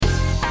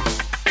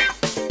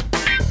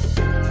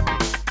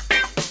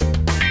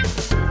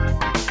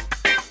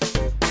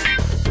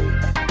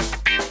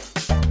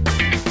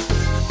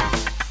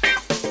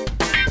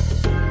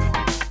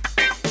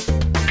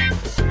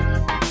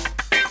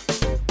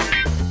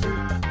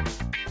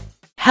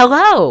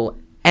Hello,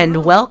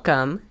 and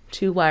welcome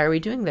to Why Are We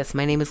Doing This?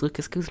 My name is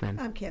Lucas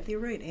Guzman. I'm Kathy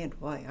Wright, and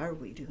why are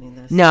we doing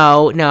this?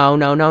 No.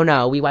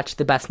 We watched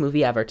the best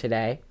movie ever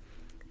today.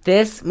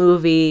 This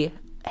movie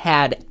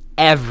had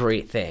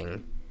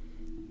everything.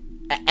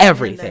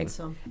 Everything.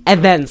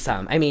 And then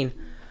some. I mean,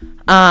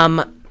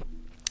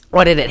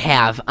 what did it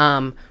have?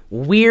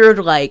 Weird,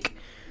 like,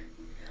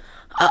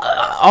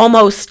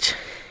 almost...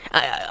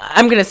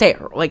 I'm going to say,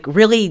 like,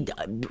 really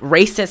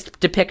racist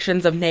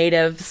depictions of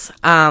natives,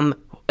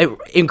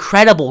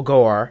 incredible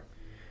gore,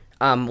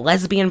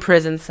 lesbian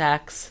prison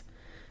sex,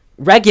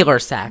 regular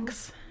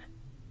sex,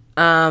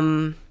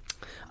 drunk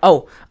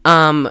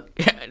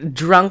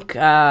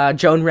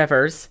Joan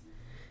Rivers.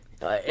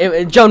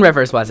 Joan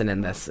Rivers wasn't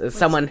in this.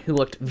 Someone who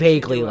looked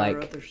vaguely like...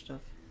 Other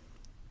stuff.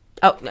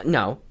 Oh,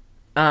 no.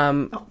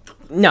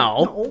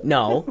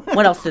 No.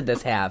 What else did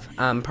this have?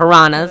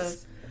 Piranhas.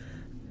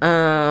 It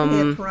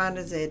had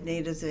piranhas, it had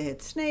natives, it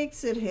had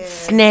snakes, it had...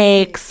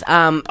 Snakes.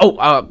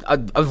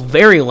 A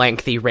very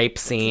lengthy rape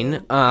scene.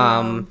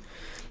 Poor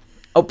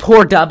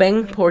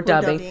dubbing.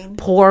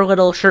 Poor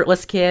little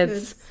shirtless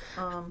kids.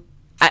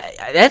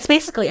 That's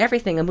basically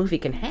everything a movie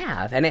can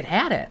have, and it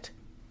had it.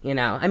 You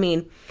know, I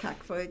mean...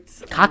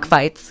 Cockfights.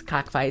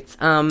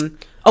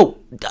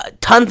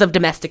 Tons of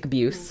domestic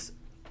abuse.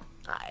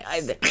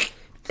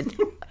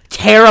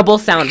 Terrible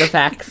sound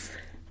effects.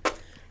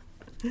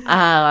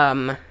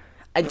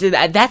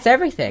 That's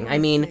everything. I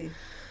mean...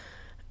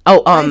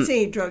 I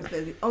say drugs.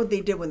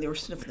 They did when they were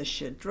sniffing the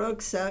shit.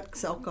 Drugs,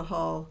 sex,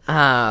 alcohol.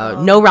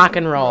 No rock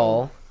and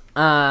roll.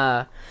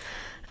 I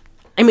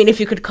mean, if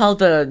you could call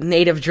the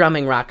native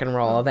drumming rock and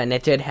roll, then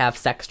it did have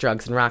sex,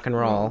 drugs, and rock and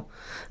roll.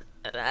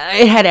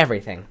 It had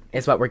everything,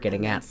 is what we're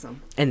getting at.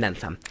 And then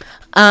some.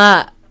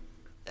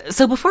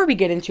 So before we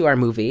get into our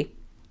movie,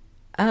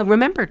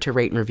 remember to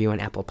rate and review on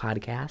Apple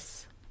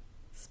Podcasts.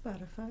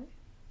 Spotify.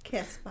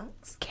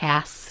 Castbox.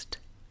 Castbox.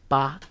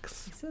 I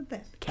said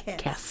that.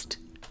 Castbox.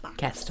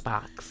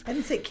 I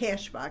didn't say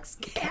Cashbox.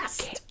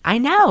 Cast. I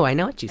know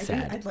what you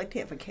said. I'd like to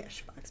have a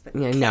Cashbox, but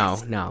yeah, no.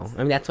 I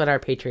mean, that's what our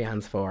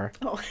Patreon's for.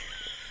 Oh.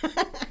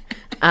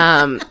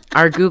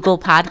 Our Google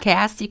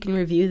Podcasts, you can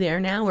review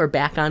there now. We're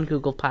back on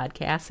Google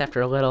Podcasts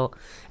after a little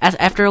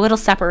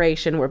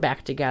separation. We're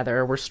back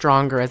together. We're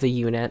stronger as a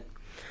unit.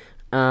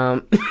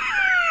 Fighting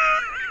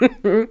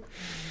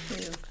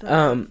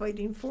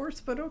force,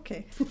 but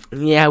okay.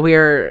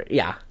 We're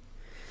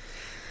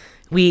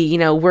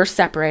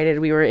separated.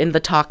 We were in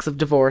the talks of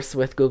divorce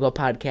with Google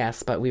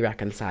Podcasts, but we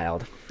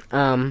reconciled.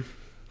 What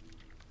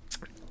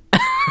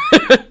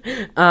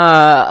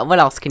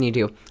else can you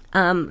do?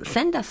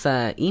 Send us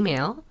an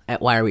email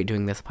at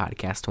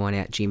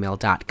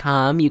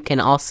whyarewedoingthispodcast1@gmail.com. You can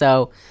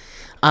also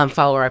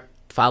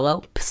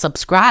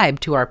subscribe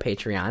to our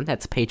Patreon.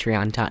 That's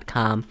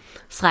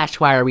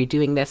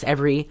patreon.com/whyarewedoingthis.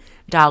 Every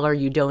dollar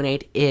you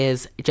donate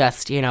is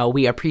just,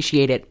 we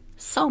appreciate it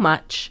so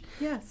much.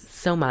 Yes.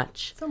 So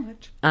much.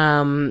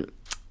 I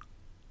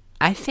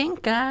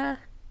think, gosh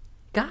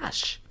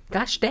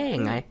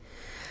dang. I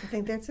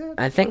think that's it.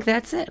 I think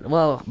that's it.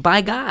 Well,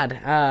 by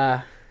God.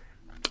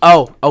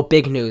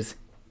 Big news.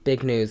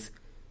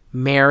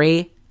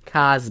 Mary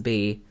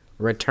Cosby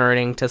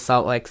returning to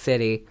Salt Lake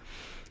City.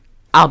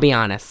 I'll be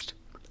honest.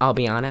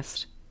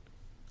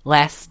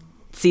 Last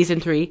season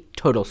 3,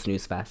 total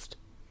snooze fest.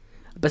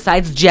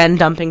 Besides Jen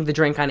dumping the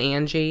drink on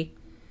Angie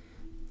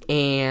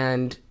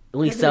and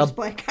Lisa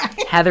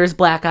Heather's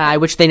black eye,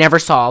 which they never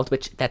solved,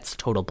 which that's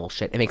total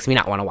bullshit. It makes me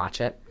not want to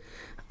watch it.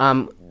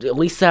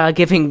 Lisa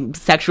giving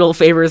sexual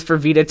favors for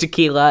Vita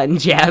Tequila and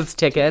jazz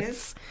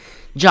tickets.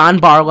 John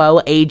Barlow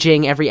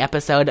aging every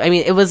episode. I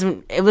mean, it was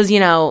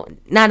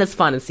not as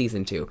fun as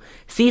season 2.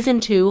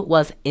 Season 2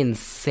 was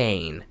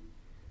insane.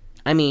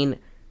 I mean,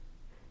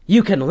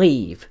 you can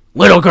leave,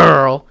 little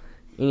girl.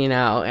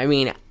 I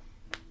mean,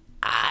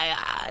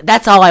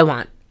 that's all I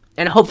want.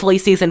 And hopefully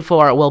season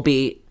 4 will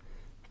be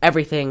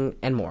everything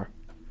and more.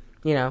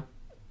 It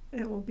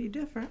will be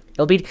different.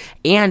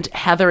 And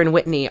Heather and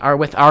Whitney are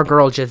with our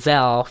girl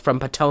Giselle from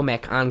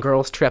Potomac on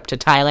girls' trip to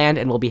Thailand,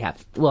 and we'll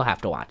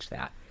have to watch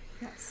that.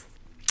 Yes.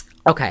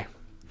 Okay.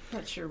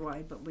 Not sure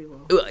why, but we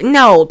will.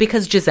 No,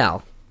 because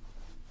Giselle.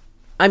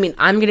 I mean,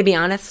 I'm going to be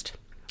honest.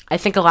 I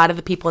think a lot of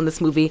the people in this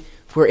movie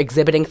were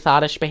exhibiting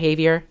thoughtish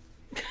behavior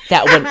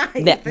that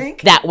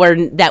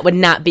would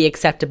not be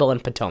acceptable in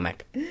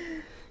Potomac.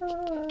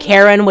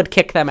 Karen would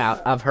kick them out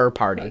of her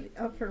party.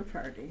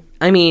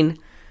 I mean,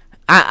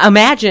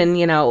 imagine,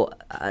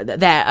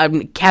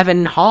 that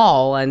Kevin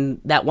Hall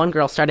and that one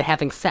girl started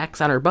having sex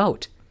on her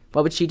boat.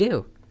 What would she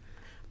do?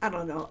 I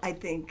don't know. I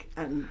think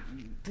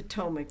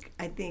Potomac,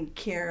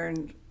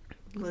 Karen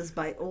lives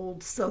by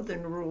old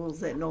Southern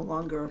rules that no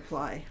longer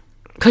apply.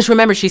 Because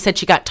remember, she said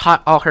she got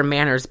taught all her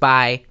manners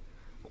by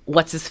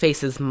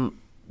what's-his-face's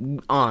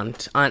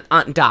aunt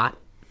Dot,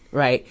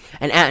 right?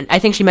 And I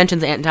think she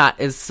mentions Aunt Dot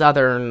is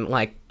Southern,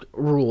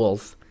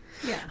 rules.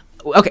 Yeah.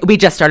 Okay, we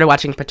just started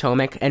watching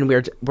Potomac, and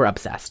we're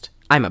obsessed.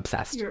 I'm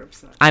obsessed. You're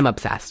obsessed. I'm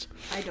obsessed.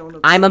 I don't.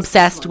 I'm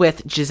obsessed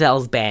with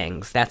Giselle's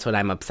bangs. That's what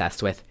I'm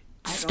obsessed with.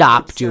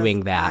 Stop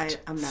doing that.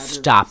 I'm not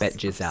Stop it,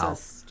 Giselle.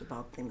 Obsessed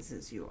about things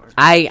as you are.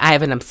 I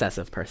have an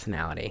obsessive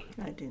personality.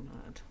 I do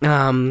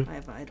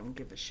not. I don't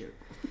give a shit.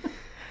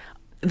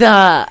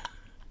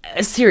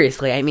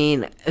 Seriously, I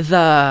mean,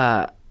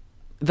 the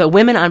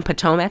women on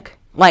Potomac,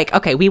 like,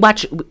 okay, we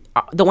watch,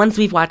 the ones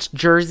we've watched,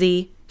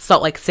 Jersey,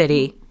 Salt Lake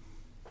City,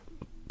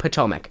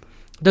 Potomac.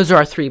 Those are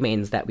our three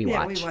mains that we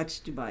watch. Yeah, we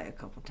watched Dubai a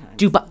couple times.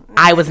 Dubai.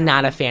 I was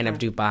not a fan of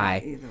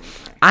Dubai.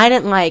 I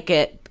didn't like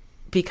it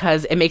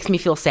because it makes me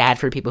feel sad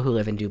for people who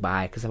live in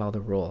Dubai because of all the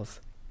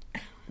rules.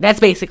 That's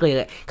basically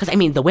it. Because, I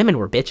mean, the women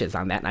were bitches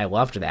on that, and I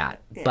loved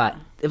that. Yeah. But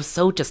it was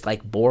so just,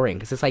 like, boring.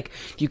 Because it's like,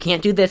 you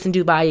can't do this in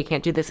Dubai, you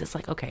can't do this. It's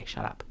like, okay,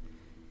 shut up.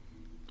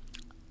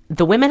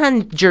 The women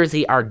on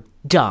Jersey are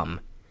dumb.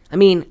 I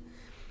mean,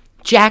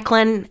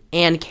 Jacqueline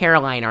and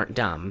Caroline aren't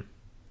dumb.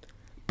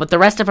 But the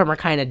rest of them are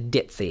kind of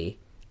ditzy.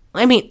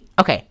 I mean,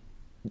 okay,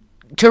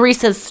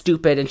 Teresa's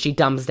stupid and she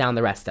dumbs down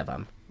the rest of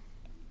them.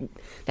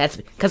 That's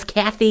because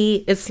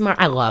Kathy is smart.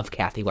 I love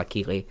Kathy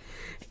Wakili.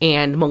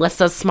 And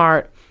Melissa's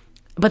smart.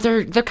 But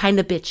they're kind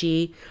of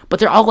bitchy, but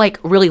they're all, like,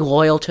 really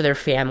loyal to their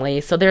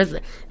family. So there's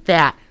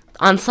that.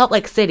 On Salt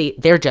Lake City,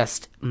 they're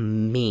just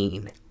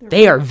mean.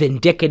 They are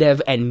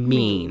vindictive and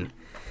mean.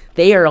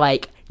 They are,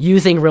 like,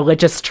 using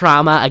religious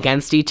trauma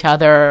against each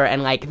other,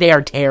 and, like, they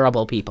are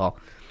terrible people.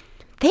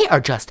 They are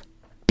just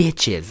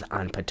bitches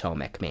on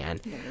Potomac, man.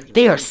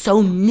 They are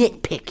so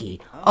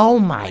nitpicky. Oh,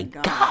 my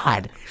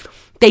God.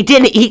 They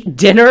didn't eat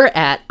dinner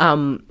at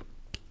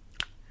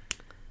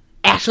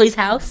Ashley's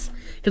house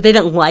because they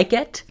didn't like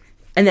it.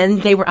 And then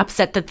they were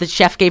upset that the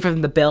chef gave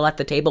them the bill at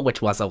the table,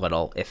 which was a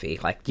little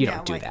iffy. Like, you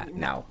don't do that.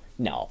 No.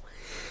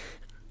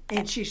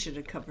 And she should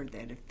have covered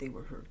that if they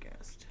were her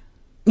guest.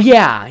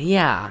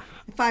 Yeah.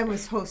 If I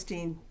was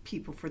hosting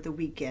people for the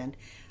weekend,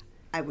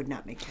 I would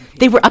not make them pay.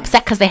 They were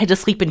upset because they had to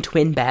sleep in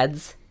twin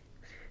beds.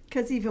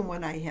 Because even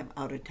when I have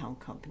out-of-town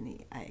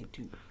company, I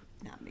do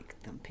not make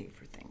them pay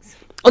for things.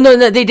 Oh,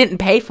 no, they didn't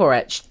pay for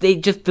it.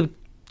 The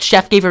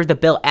chef gave her the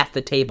bill at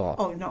the table.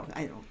 Oh, no,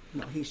 I don't.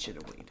 No, he should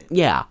have waited.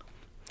 Yeah.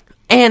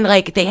 And,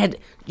 like, they had,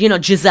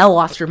 Giselle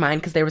lost her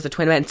mind because there was a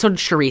twin bed, and so did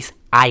Charisse.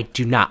 I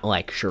do not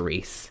like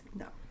Charisse.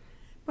 No.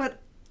 But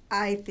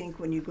I think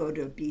when you go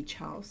to a beach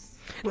house,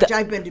 which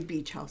I've been to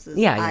beach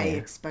houses, I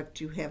expect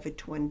to have a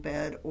twin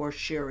bed or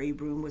share a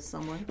room with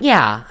someone.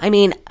 Yeah. I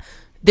mean,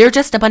 they're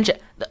just a bunch of,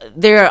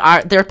 there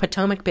are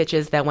Potomac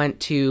bitches that went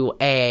to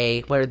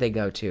where did they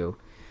go to?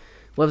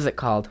 What was it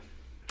called?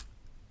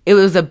 It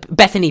was a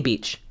Bethany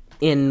Beach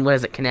in,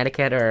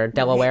 Connecticut or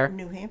Delaware?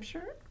 New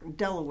Hampshire?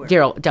 Delaware.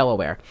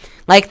 Delaware.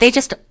 Like,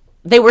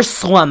 they were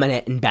slumming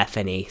it in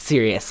Bethany,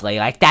 seriously.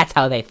 Like, that's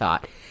how they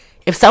thought.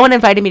 If someone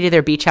invited me to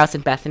their beach house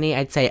in Bethany,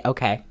 I'd say,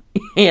 okay.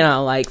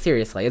 Like,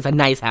 seriously, it's a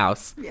nice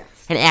house. Yes.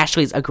 And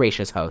Ashley's a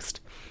gracious host.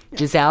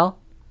 Yes. Giselle?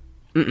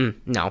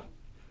 No.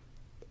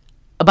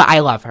 But I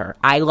love her.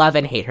 I love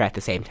and hate her at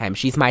the same time.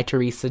 She's my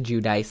Teresa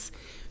Giudice.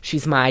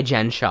 She's my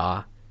Jen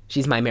Shaw.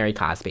 She's my Mary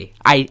Cosby.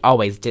 I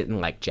always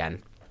didn't like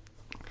Jen.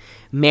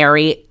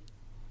 Mary...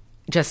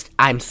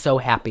 I'm so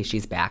happy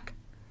she's back.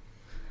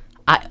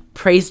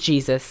 Praise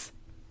Jesus.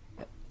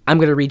 I'm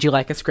going to read you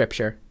like a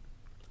scripture.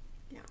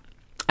 Yeah.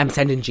 I'm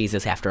sending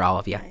Jesus after all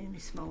of you. I only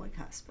smell like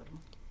hospital.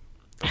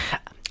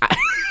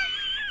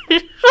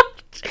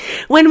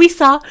 When we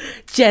saw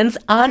Jen's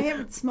aunt... I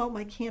haven't smelled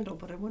my candle,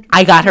 but I wonder...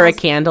 I got her a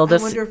candle. I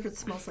wonder if it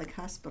smells like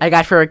hospital. I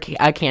got her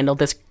a candle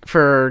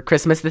for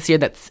Christmas this year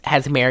that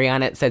has Mary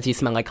on it. Says you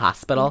smell like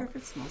hospital. I wonder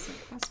if it smells like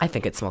hospital. I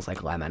think it smells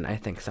like lemon. I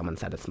think someone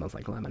said it smells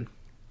like lemon.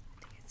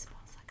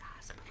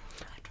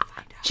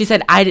 She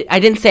said, I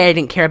didn't say I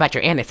didn't care about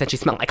your aunt. I said she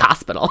smelled like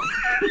hospital.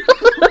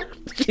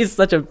 She's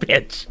such a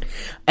bitch.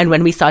 And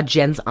when we saw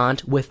Jen's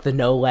aunt with the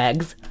no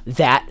legs,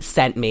 that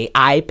sent me.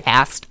 I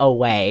passed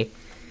away.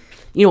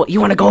 You know what?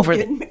 You want to go over...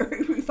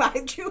 Mary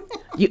revived you?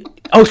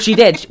 Oh, she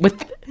did.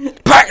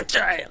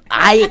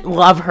 I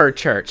love her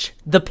church.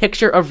 The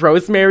picture of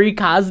Rosemary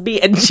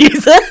Cosby and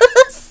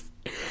Jesus.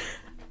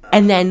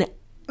 And then,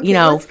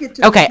 let's get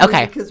to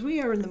okay. Because we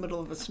are in the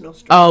middle of a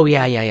snowstorm. Oh,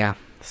 yeah.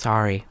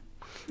 Sorry.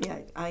 Yeah,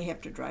 I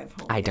have to drive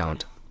home. I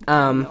don't.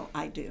 No,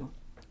 I do.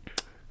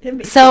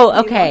 So,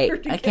 okay.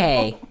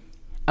 Okay,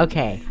 let's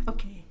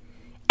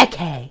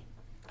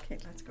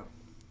go.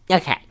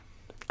 Okay.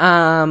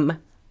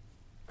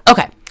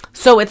 Okay.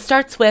 So it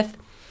starts with,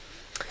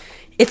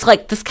 it's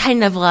like this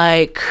kind of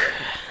like,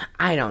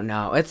 I don't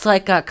know. It's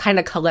like a kind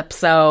of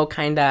calypso,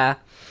 kind of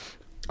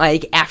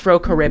like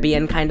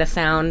Afro-Caribbean kind of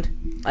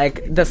sound.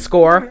 Like the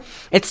score.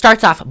 It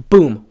starts off,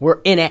 boom,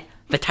 we're in it.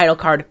 The title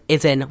card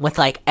is in with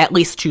like at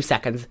least 2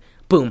 seconds.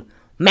 Boom.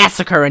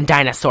 Massacre in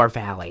Dinosaur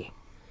Valley.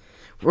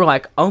 We're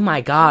like, oh my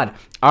God.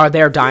 Are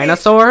there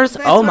dinosaurs?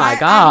 Oh my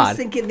God. I was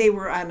thinking they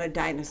were on a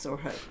dinosaur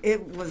hunt.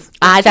 It was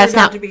that's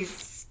not to be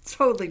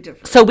totally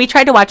different. So we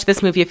tried to watch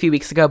this movie a few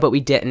weeks ago, but we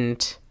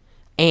didn't.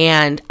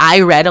 And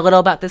I read a little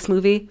about this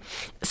movie.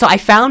 So I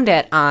found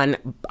it on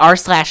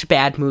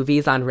r/bad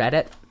movies on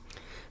Reddit.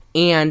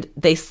 And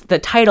the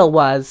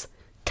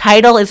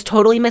title is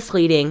totally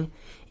misleading.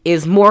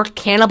 Is more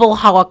Cannibal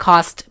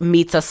Holocaust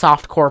meets a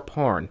softcore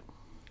porn,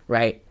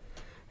 right?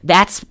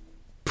 That's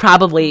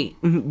probably,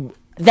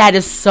 that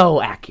is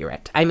so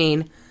accurate. I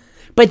mean,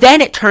 but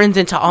then it turns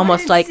into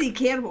almost like... I didn't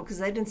see cannibal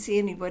because I didn't see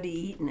anybody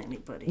eating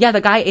anybody. Yeah,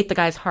 the guy ate the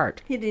guy's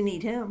heart. He didn't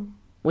eat him.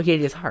 Well, he ate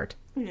his heart.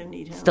 He didn't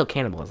eat him. Still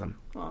cannibalism.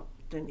 Well,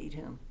 didn't eat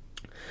him.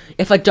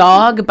 If a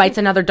dog bites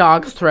another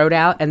dog's throat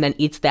out and then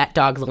eats that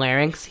dog's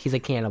larynx, he's a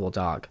cannibal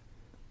dog.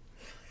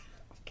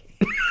 Okay.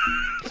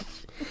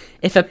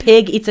 If a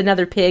pig eats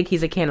another pig,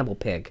 he's a cannibal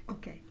pig.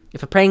 Okay.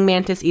 If a praying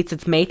mantis eats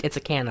its mate, it's a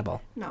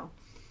cannibal. No.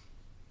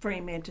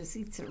 Praying mantis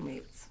eats their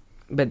mates.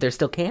 But they're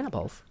still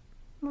cannibals.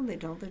 No, they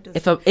don't. They're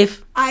just...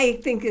 If I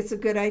think it's a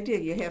good idea.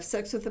 You have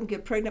sex with them,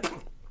 get pregnant,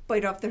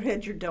 bite off their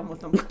head, you're done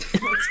with them. Let's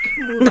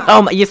move on.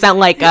 Oh, you sound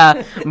like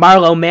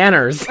Marlo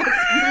Manners.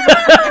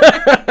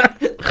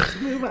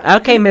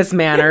 Okay, Miss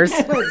Manners.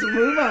 Let's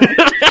move on.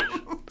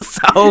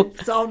 So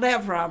solve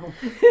that problem.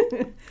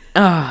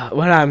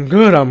 When I'm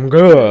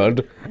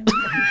good.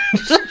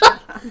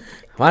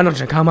 Why don't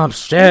you come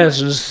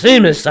upstairs and see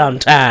me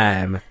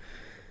sometime?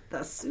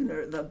 The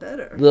sooner the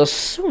better. The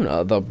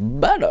sooner the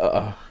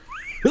better.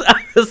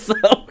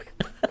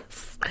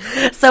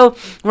 So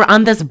we're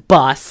on this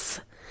bus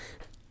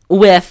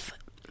with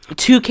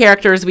two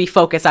characters we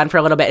focus on for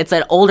a little bit. It's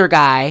an older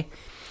guy.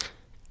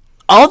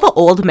 All the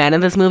old men in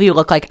this movie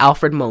look like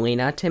Alfred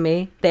Molina to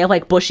me. They have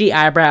like bushy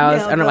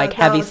eyebrows and are like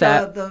heavy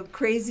set. The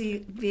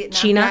crazy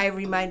Vietnam guy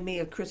reminded me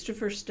of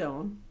Christopher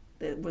Stone,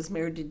 that was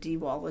married to Dee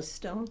Wallace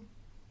Stone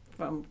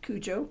from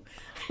Cujo.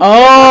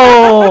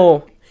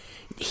 Oh,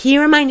 he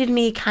reminded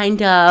me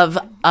kind of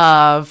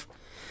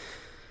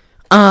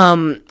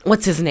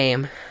what's his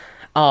name?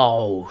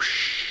 Oh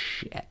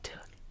shit,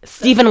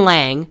 Stephen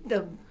Lang.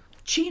 The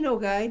Chino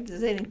guy,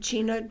 does that name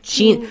Chino?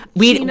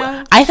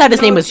 I thought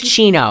his name was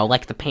Chino,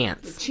 like the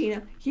pants.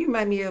 Chino. He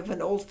reminded me of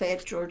an old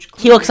fat George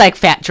Clooney. He looks like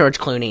fat George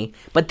Clooney,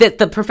 but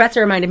the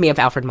professor reminded me of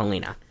Alfred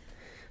Molina.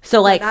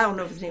 So like, but I don't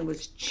know if his name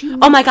was Chino.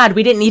 Oh my God,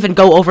 we didn't even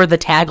go over the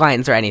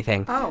taglines or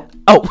anything. Oh,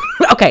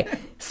 okay.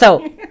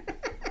 So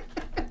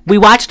we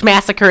watched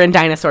Massacre in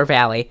Dinosaur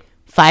Valley.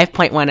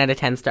 5.1 out of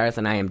 10 stars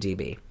on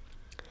IMDb.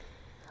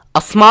 A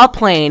small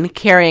plane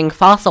carrying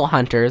fossil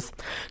hunters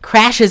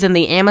crashes in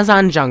the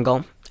Amazon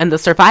jungle, and the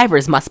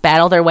survivors must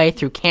battle their way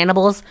through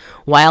cannibals,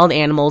 wild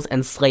animals,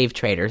 and slave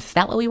traders. Is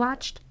that what we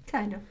watched?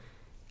 Kind of.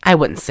 I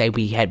wouldn't say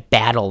we had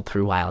battled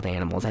through wild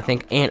animals. No. I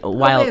think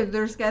wild...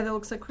 there's a guy that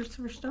looks like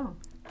Christopher Stone.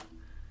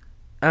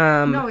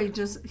 No,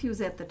 he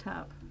was at the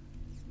top.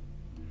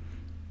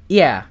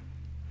 Yeah.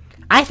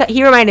 I thought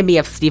he reminded me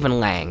of Stephen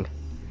Lang.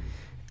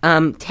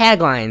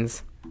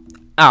 Taglines.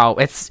 Oh,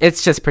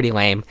 it's just pretty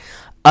lame.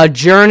 A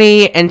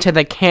journey into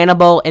the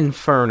cannibal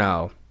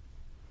inferno.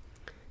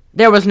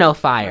 There was no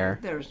fire.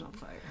 There was no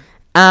fire.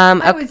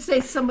 I would say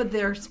some of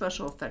their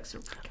special effects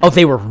are...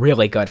 they were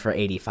really good for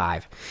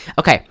 85.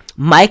 Okay,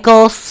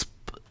 Michael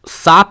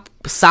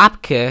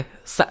Sopke.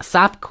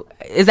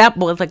 Is that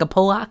like a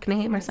Polak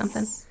name or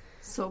something?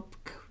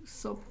 Sopke.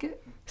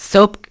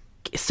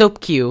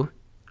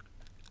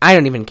 I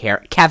don't even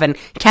care.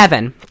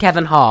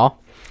 Kevin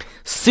Hall.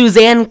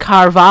 Suzanne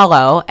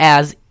Carvalho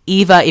as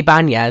Eva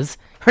Ibanez.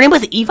 Her name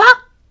was Eva?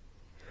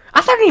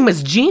 I thought her name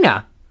was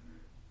Gina.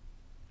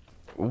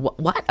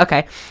 What?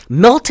 Okay.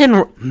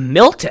 Milton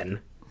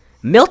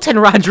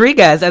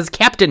Rodriguez as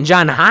Captain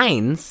John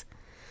Hines.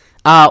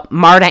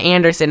 Marta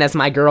Anderson as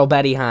my girl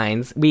Betty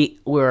Hines. We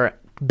were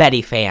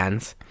Betty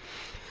fans.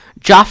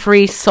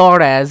 Joffrey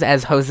Suarez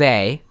as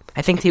Jose.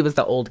 I think he was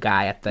the old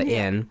guy at the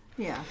inn.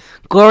 Yeah.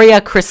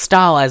 Gloria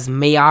Cristal as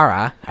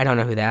Mayara. I don't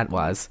know who that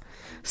was.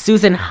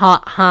 Susan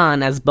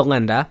Hahn as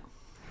Belinda.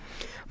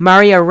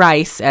 Maria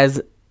Rice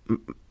as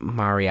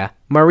Monica.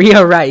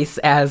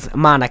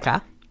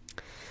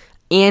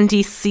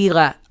 Andy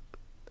Silas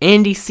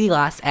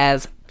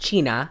as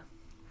China.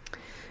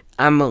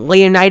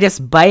 Leonidas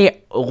Bayer.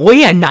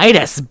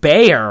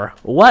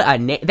 What a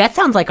name! That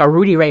sounds like a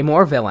Rudy Ray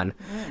Moore villain.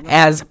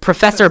 As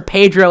Professor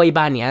Pedro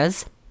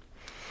Ibanez.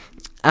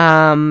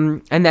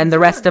 And then the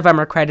rest of them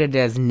are credited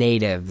as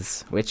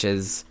natives, which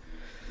is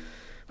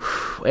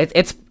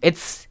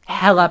it's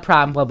hella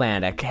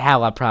problematic.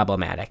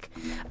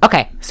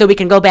 Okay, so we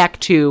can go back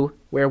to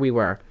where we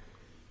were.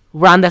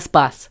 We're on this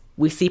bus.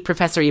 We see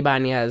Professor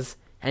Ibanez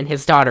and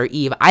his daughter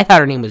Eve. I thought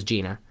her name was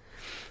Gina.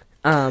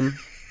 The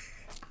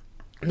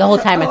whole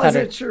time I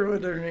wasn't sure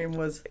what her name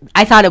was.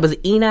 I thought it was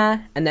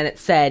Ina, and then it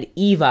said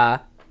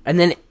Eva, and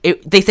then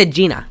they said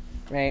Gina,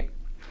 right?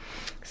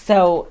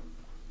 So,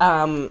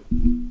 I'm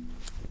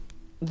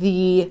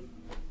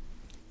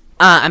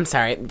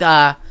sorry.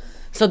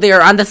 So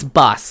they're on this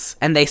bus,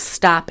 and they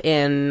stop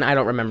in, I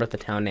don't remember the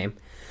town name.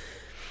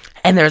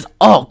 And there's,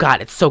 oh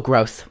God, it's so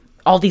gross.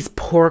 All these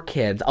poor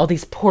kids, all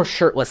these poor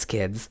shirtless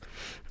kids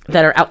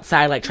that are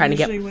outside, like, trying to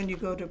get... Usually when you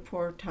go to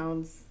poor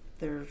towns,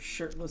 they're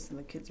shirtless and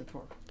the kids are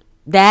poor.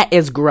 That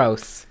is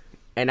gross,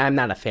 and I'm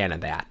not a fan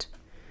of that.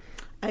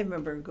 I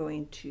remember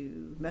going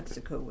to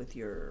Mexico with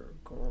your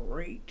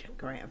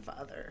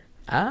great-grandfather.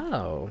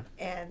 Oh.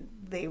 And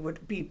they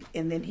would be,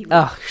 and then he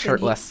would...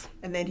 shirtless.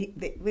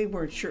 They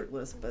weren't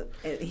shirtless, but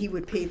he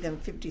would pay them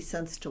 50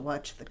 cents to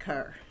watch the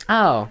car.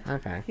 Oh,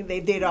 okay.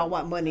 They'd all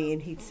want money,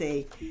 and he'd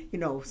say,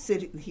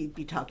 he'd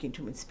be talking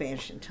to him in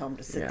Spanish and tell him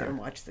to sit there and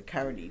watch the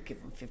car, and he'd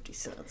give them 50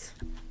 cents.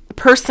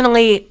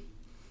 Personally,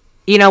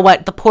 you know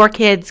what? The poor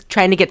kids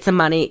trying to get some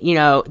money,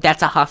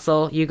 that's a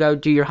hustle. You go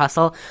do your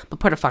hustle, but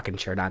put a fucking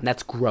shirt on.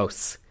 That's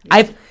gross.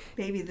 Yeah.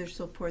 Maybe they're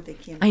so poor they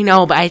can't. I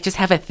know, but I just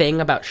have a thing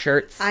about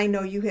shirts. I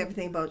know you have a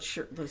thing about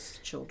shirtless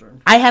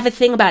children. I have a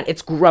thing about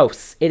it's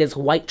gross. It is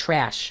white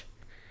trash.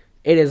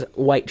 It is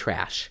white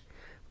trash.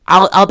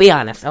 I'll be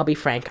honest. I'll be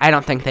frank. I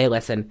don't think they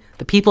listen.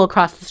 The people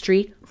across the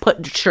street,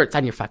 put shirts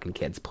on your fucking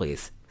kids,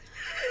 please.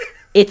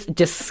 It's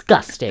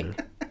disgusting.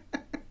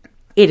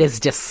 It is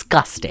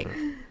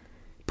disgusting.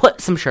 Put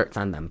some shirts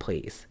on them,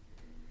 please.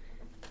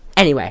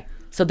 Anyway,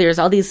 so there's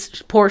all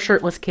these poor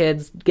shirtless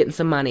kids getting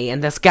some money,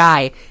 and this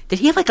guy, did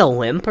he have like a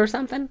limp or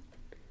something?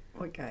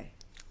 What guy?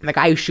 The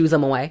guy who shoos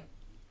him away?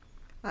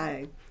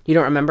 You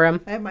don't remember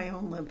him? I have my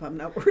own limp. I'm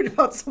not worried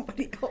about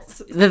somebody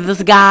else's.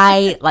 This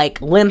guy,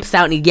 limps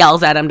out and he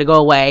yells at him to go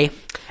away.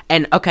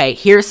 And, okay,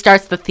 here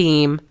starts the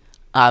theme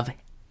of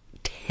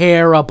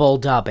terrible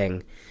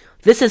dubbing.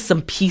 This is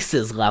some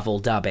Pieces level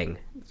dubbing.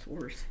 It's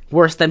worse.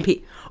 Worse than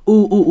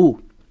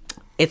Ooh.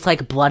 It's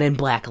like Blood and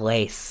Black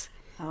Lace.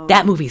 Oh.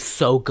 That movie's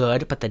so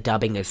good, but the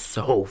dubbing is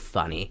so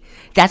funny.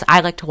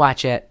 I like to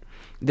watch it.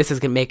 This is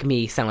going to make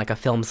me sound like a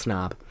film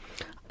snob.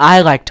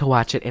 I like to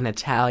watch it in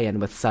Italian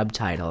with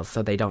subtitles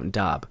so they don't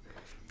dub.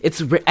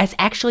 It's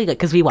actually,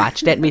 because we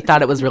watched it and we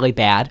thought it was really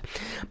bad,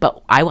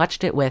 but I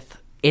watched it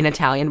in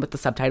Italian with the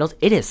subtitles.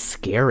 It is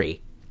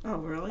scary. Oh,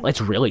 really? It's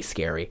really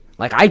scary.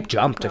 I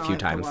jumped a few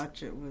times. To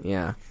watch it with...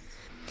 Yeah.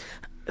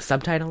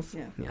 Subtitles?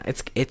 Yeah.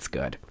 It's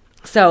good.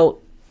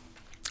 So,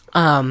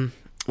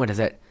 what is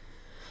it?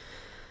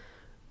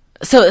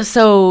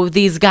 So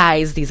these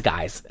guys,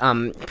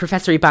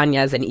 Professor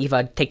Ibanez and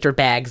Eva take their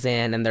bags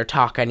in and they're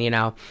talking,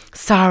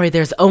 sorry,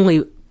 there's only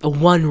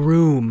one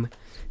room.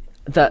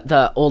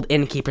 The old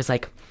innkeeper's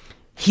like,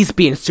 he's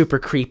being super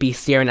creepy,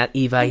 staring at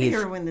Eva.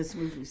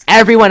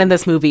 Everyone in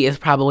this movie is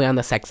probably on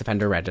the sex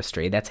offender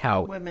registry. That's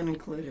how. Women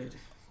included.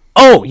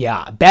 Oh,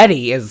 yeah.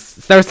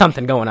 There's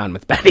something going on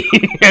with Betty.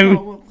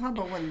 Well, how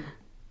about when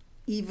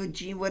Eva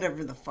Jean,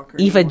 whatever the fuck her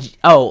name was.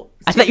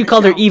 I thought you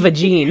called her Eva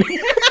Jean.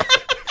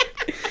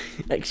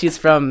 Like she's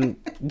from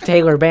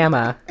Taylor,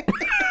 Bama.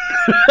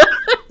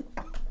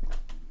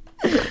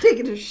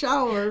 Taking a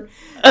shower,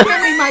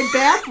 wearing my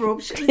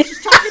bathrobe.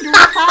 She's talking to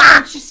her father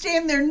and she's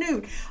standing there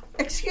nude.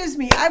 Excuse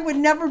me, I would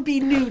never be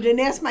nude and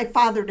ask my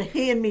father to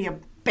hand me a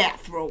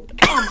bathrobe.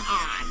 Come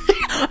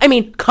on. I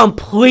mean,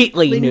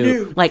 completely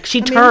nude. She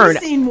turned.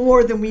 We've seen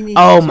more than we need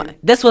to.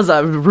 This was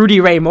a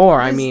Rudy Ray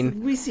Moore.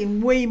 We've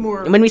seen way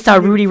more. When we saw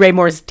Rudy Ray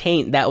Moore's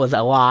taint, that was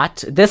a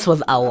lot. This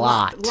was a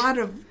lot. A lot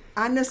of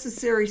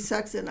unnecessary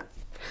sex and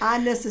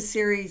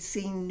unnecessary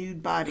seeing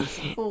nude bodies.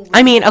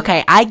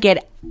 Okay, I get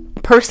it.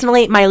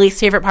 Personally, my least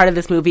favorite part of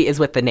this movie is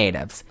with the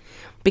natives.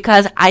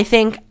 Because I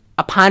think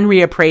upon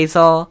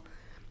reappraisal,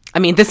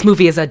 this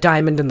movie is a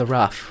diamond in the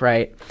rough,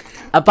 right?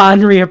 Upon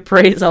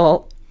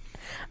reappraisal,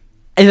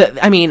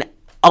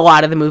 a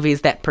lot of the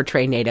movies that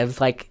portray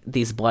natives like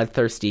these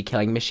bloodthirsty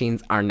killing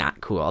machines are not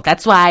cool.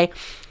 That's why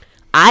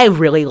I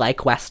really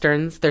like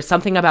Westerns. There's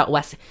something about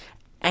West,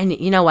 and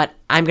you know what?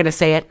 I'm going to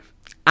say it.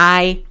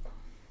 I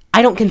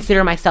don't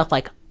consider myself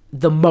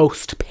the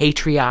most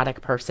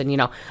patriotic person.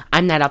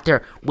 I'm not out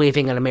there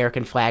waving an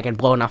American flag and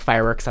blowing off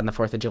fireworks on the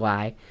 4th of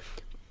July.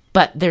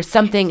 But there's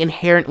something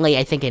inherently,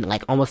 I think, in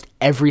almost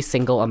every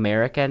single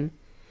American.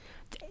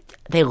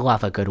 They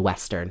love a good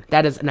Western.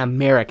 That is an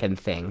American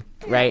thing,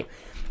 right?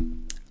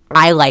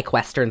 I like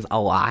Westerns a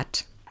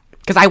lot.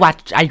 Because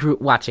I grew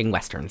up watching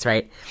Westerns,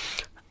 right?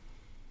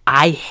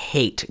 I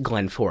hate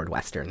Glenn Ford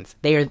Westerns.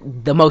 They are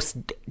the most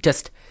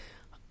just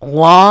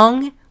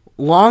long-winded,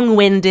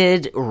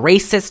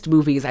 racist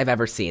movies I've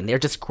ever seen. They're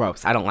just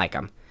gross. I don't like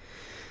them.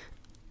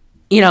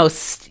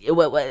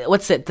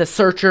 What's it? The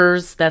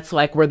Searchers. That's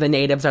where the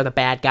natives are the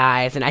bad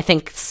guys. And I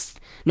think,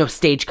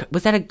 Stagecoach.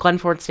 Was that a Glenn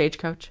Ford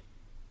Stagecoach?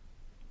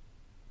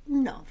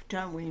 No,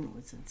 John Wayne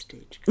was in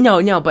Stagecoach.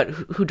 No, but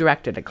who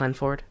directed it? Glenn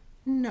Ford?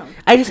 No.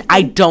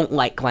 I don't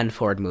like Glenn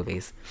Ford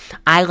movies.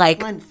 I like...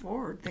 Glenn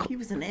Ford? He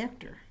was an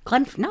actor.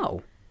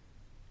 No.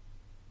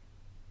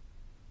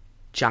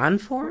 John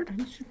Ford?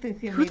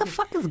 Who the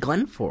fuck is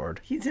Glenn Ford?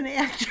 He's an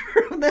actor.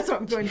 That's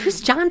what I'm going to... Who's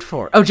John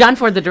Ford? Oh, John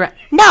Ford, the director.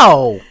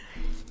 No.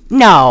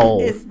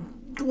 It's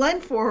Glenn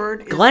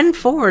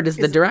Ford is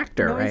the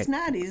director, right? No, he's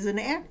not. He's an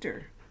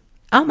actor.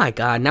 Oh, my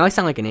God. Now I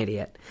sound like an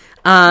idiot.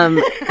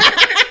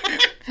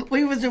 Well,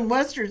 he was in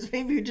Westerns.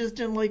 Maybe you just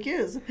didn't like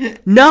his.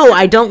 No,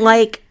 I don't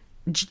like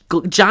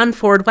John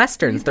Ford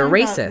Westerns. They're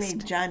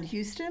racist. John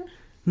Huston?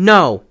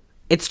 No.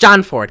 It's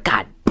John Ford.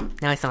 God.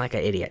 Now I sound like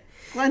an idiot.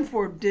 Glenn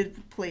Ford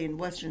did play in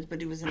Westerns,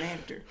 but he was an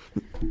actor.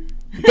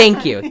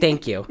 Thank you.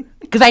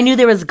 Because I knew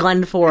there was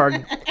Glenn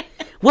Ford.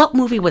 What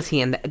movie was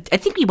he in? I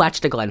think we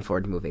watched a Glenn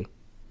Ford movie.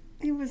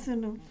 He was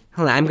in a...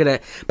 Hold on,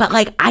 but,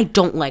 like, I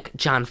don't like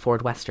John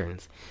Ford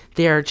Westerns.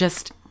 They're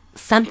just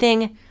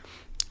something...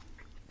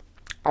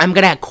 I'm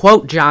gonna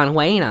quote John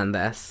Wayne on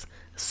this.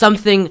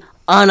 Something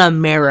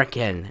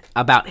un-American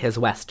about his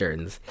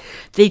Westerns.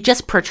 They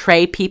just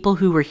portray people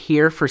who were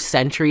here for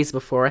centuries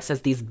before us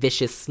as these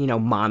vicious,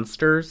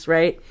 monsters,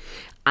 right?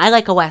 I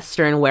like a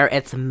Western where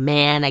it's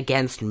man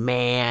against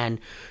man.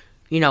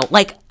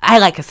 Like, I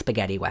like a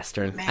spaghetti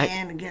Western.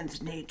 Man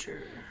against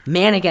nature.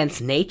 Man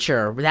Against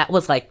Nature. That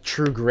was like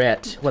True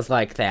Grit was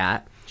like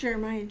that.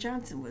 Jeremiah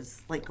Johnson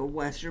was like a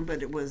Western,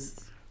 but it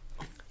was...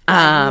 He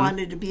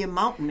wanted to be a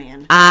mountain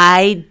man.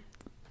 I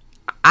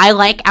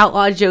like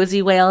Outlaw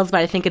Josie Wales,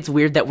 but I think it's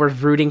weird that we're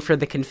rooting for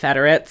the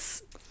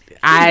Confederates.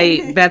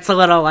 That's a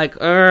little like,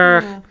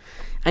 yeah.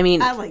 I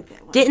mean... I like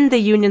that one. Didn't the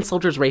Union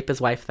soldiers rape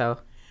his wife, though?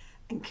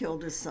 And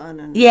killed his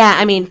son. Yeah,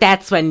 I mean,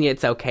 that's when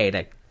it's okay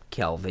to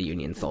kill the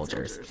Union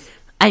soldiers.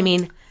 I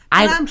mean...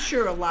 I'm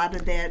sure a lot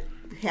of that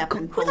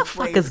happened both ways. Who the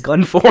fuck is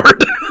Glenn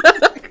Ford?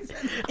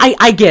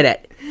 I get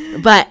it.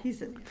 But,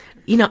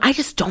 I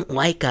just don't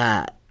like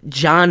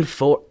Glenn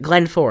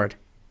Ford.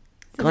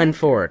 Glenn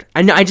Ford.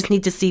 I know. I just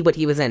need to see what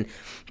he was in.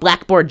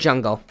 Blackboard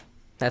Jungle.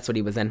 That's what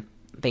he was in.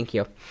 Thank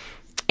you.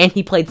 And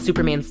he played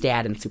Superman's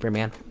dad in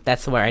Superman.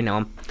 That's where I know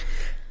him.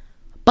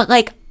 But,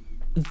 like...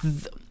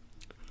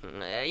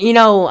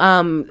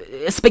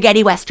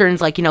 spaghetti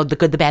westerns, like, The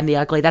Good, the Bad, and the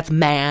Ugly, that's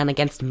man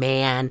against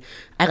man.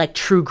 I like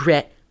True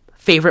Grit.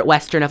 Favorite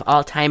western of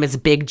all time is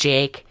Big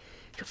Jake.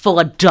 Full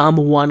of dumb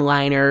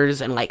one-liners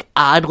and, like,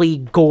 oddly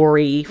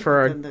gory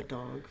for... And the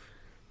dog.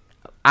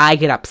 I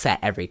get upset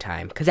every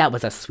time, because that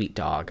was a sweet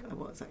dog.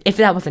 If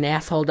that was an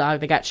asshole dog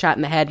that got shot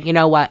in the head, you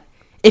know what?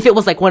 If it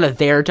was, like, one of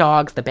their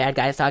dogs, the bad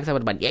guy's dogs, I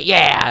would have been,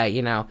 yeah,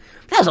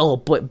 That was a little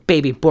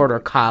baby border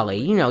collie.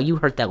 You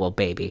hurt that little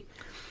baby.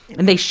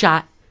 And they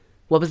shot...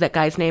 What was that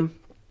guy's name?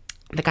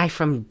 The guy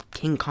from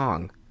King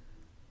Kong.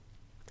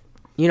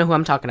 You know who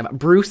I'm talking about.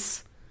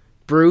 Bruce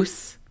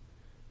Davis?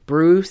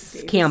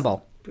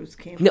 Campbell. Bruce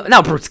Campbell.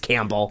 No, Bruce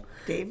Campbell.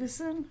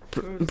 Davison?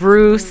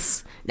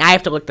 Bruce. Now I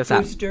have to look this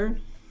up. Bruce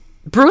Dern?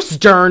 Bruce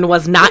Dern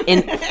was not in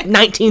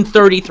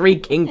 1933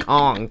 King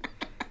Kong.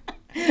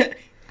 I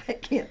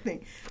can't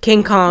think.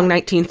 King Kong,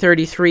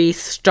 1933,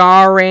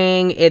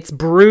 starring, it's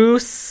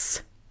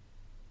Bruce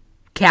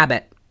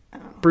Cabot. Oh.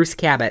 Bruce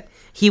Cabot.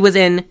 He was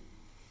in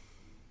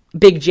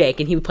Big Jake,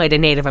 and he played a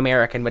Native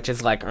American, which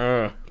is like,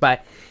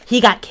 but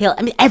he got killed.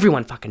 I mean,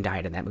 everyone fucking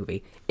died in that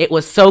movie. It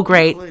was so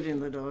great.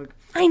 Including the dog.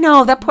 I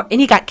know, and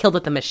he got killed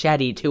with a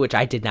machete, too, which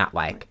I did not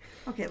like.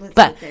 Okay, let's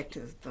get back to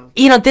the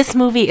dog. This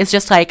movie is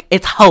just like,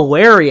 it's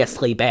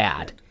hilariously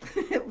bad.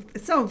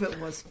 Some of it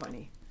was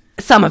funny.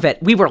 Some of it,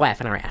 we were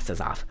laughing our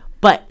asses off.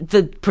 But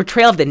the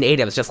portrayal of the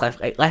natives just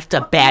left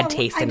a bad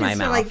taste in my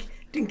mouth.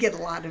 Didn't get a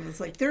lot of it. It's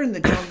like, they're in the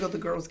jungle, the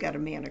girl's got a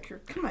manicure.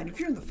 Come on, if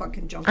you're in the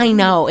fucking jungle. I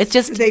know, it's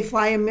just... Do they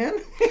fly them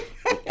in?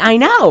 I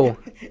know.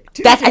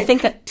 I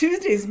think that...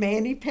 Tuesday's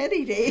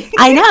mani-pedi day.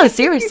 I know,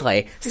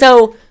 seriously.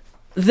 So,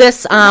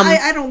 this...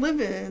 I don't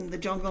live in the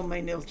jungle, my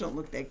nails don't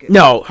look that good.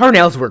 No, her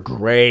nails were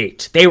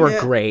great. They were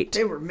great.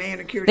 They were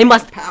manicured and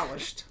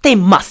polished. They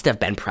must have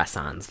been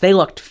press-ons. They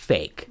looked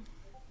fake.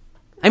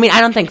 I mean,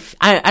 I don't think...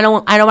 I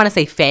don't want to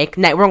say fake.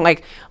 They weren't,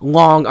 like,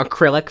 long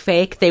acrylic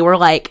fake. They were,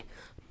 like...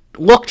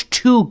 looked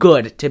too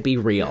good to be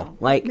real. No,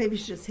 like maybe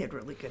she just had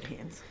really good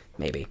hands.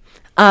 Maybe.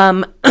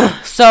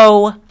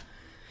 So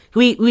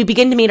we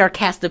begin to meet our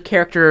cast of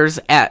characters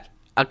at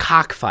a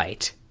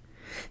cockfight.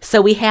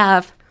 So we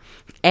have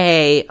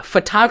a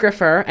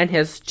photographer and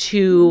his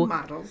two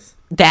models.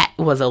 That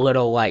was a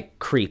little like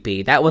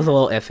creepy. That was a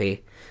little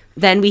iffy.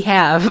 Then we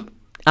have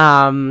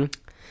the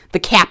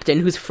captain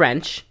who's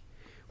French.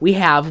 We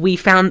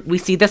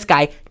see this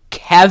guy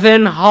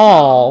Kevin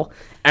Hall,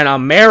 an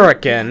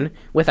American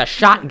with a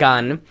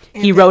shotgun.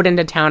 He rode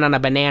into town on a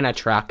banana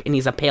truck, and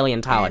he's a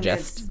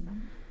paleontologist.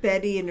 And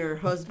Betty and her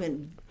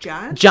husband,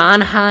 John?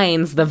 John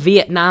Hines, the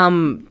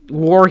Vietnam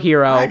War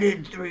hero. I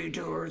did 3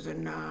 tours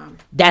in Nam.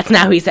 That's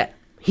not who he said.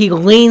 He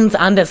leans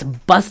on this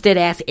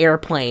busted-ass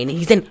airplane.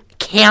 He's in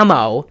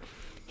camo.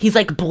 He's,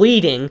 like,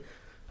 bleeding.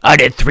 I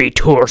did 3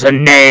 tours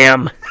in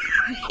Nam.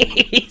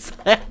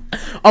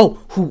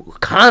 Who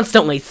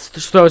constantly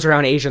throws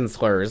around Asian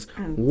slurs.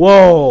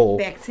 Whoa.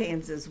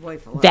 Backhands his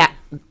wife a lot. That,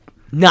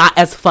 not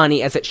as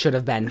funny as it should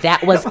have been.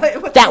 That was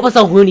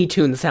a Looney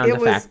Tunes sound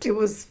effect. It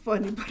was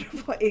funny,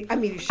 but I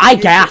mean, I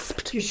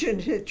gasped. You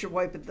shouldn't hit your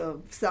wife, but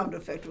the sound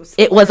effect was.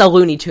 It was a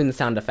Looney Tunes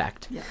sound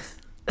effect. Yes.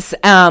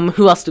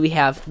 Who else do we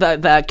have?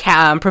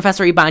 The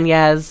Professor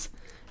Ibanez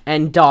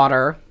and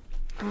daughter,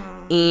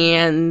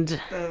 and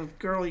the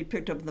girl you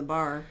picked up in the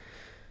bar.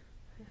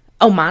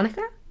 Oh,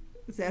 Monica?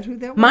 Is that who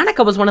that was?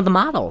 Monica was one of the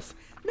models.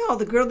 No,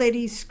 the girl that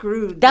he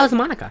screwed. That was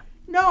Monica.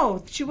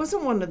 No, she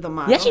wasn't one of the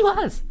models. Yeah, she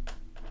was.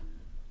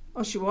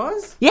 Oh, she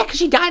was? Yeah, because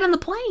she died on the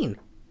plane.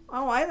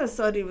 Oh, I just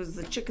thought he was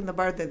the chick in the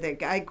bar that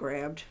guy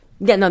grabbed.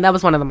 Yeah, no, that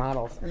was one of the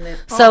models. And then,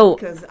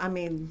 because, I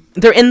mean...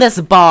 They're in this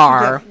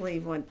bar. She definitely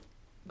went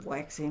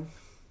waxing.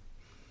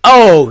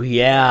 Oh,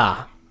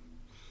 yeah.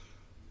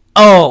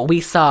 Oh, we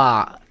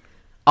saw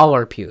all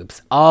her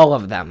pubes, all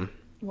of them,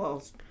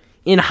 Well,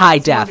 in high I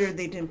def. wonder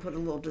they didn't put a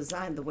little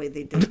design the way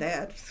they did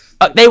that.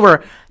 They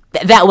were.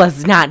 That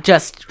was not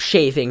just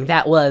shaving.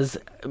 That was,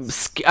 we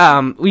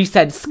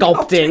said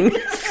sculpting,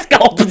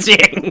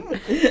 sculpting.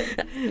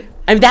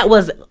 I mean, that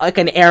was like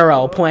an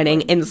arrow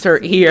pointing.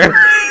 Insert here.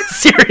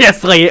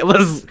 Seriously, it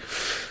was.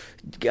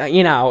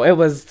 It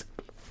was.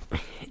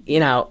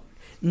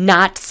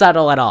 Not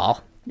subtle at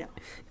all. No.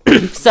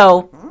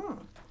 So,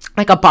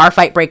 like a bar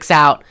fight breaks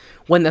out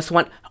when this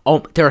one.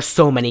 Oh, there are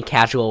so many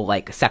casual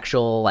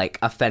sexual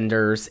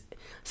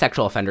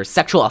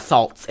sexual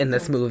assaults in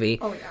this movie.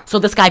 Oh, yeah. So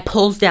this guy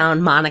pulls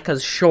down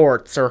Monica's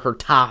shorts or her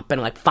top and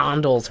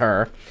fondles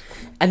her.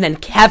 And then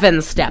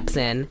Kevin steps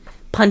in,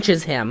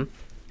 punches him.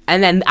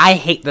 And then I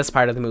hate this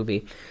part of the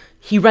movie.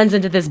 He runs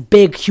into this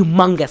big,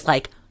 humongous,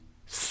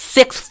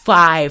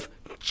 6'5",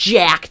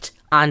 jacked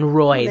on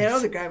roids. That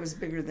other guy was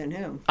bigger than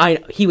him.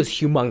 He was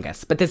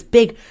humongous. But this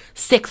big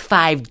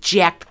 6'5",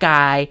 jacked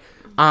guy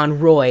on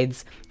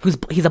roids,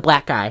 he's a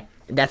black guy.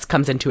 That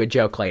comes into a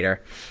joke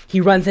later.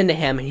 He runs into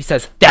him and he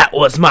says, "That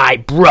was my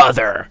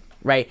brother,"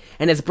 right?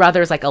 And his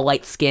brother's a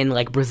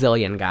light-skinned,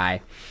 Brazilian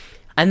guy.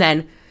 And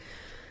then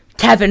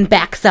Kevin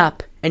backs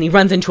up and he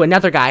runs into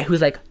another guy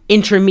who's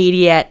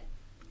intermediate,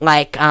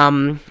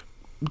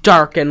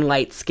 dark and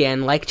light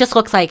skin, just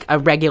looks like a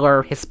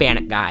regular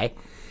Hispanic guy.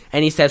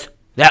 And he says,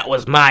 "That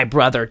was my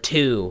brother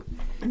too."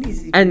 And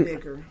he's even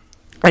bigger.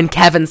 And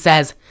Kevin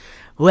says,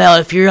 "Well,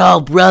 if you're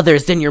all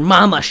brothers, then your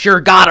mama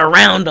sure got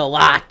around a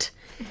lot."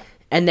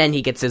 And then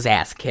he gets his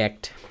ass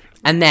kicked.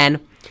 And then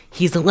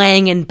he's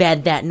laying in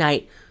bed that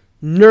night,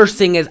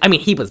 nursing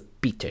he was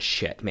beat to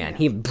shit, man.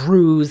 He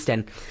bruised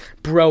and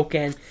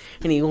broken.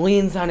 And he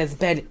leans on his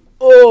bed.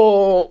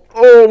 Oh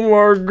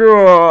my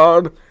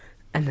God.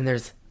 And then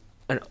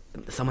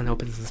someone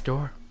opens his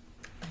door.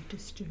 I'm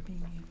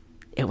disturbing you.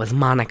 It was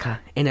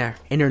Monica in her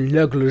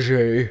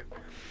negligee.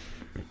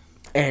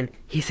 And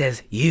he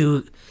says,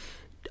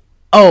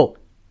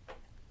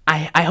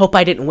 I hope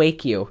I didn't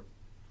wake you.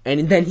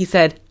 And then he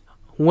said,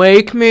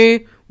 "Wake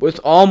me with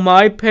all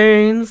my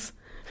pains."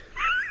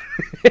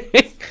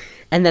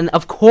 And then,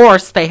 of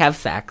course, they have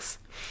sex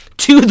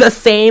to the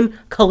same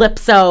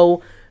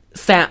Calypso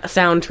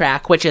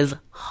soundtrack, which is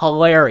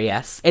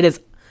hilarious. It is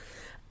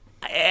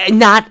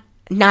not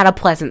a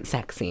pleasant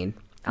sex scene,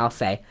 I'll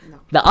say. No.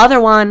 The other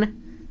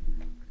one,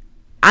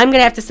 I'm going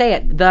to have to say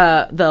it.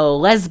 The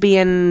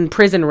lesbian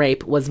prison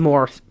rape was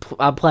more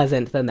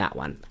pleasant than that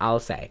one, I'll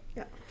say.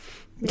 Yeah.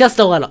 Just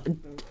a little.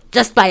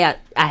 Just by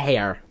a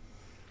hair.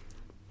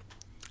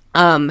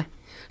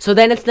 So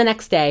then it's the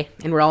next day,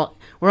 and we're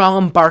all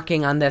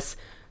embarking on this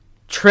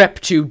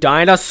trip to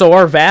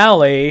Dinosaur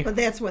Valley. But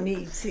that's when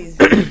he sees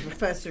the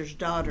professor's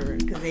daughter.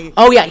 He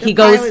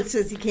goes. The pilot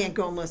says he can't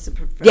go unless the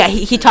professor. Yeah,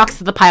 he talks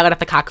to the pilot at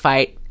the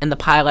cockfight, and the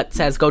pilot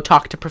says, "Go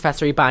talk to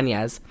Professor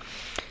Ibanez."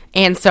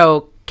 And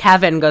so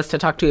Kevin goes to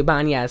talk to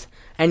Ibanez,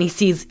 and he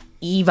sees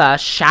Eva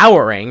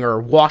showering or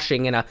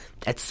washing in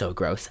that's so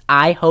gross.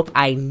 I hope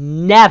I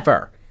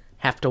never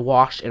have to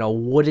wash in a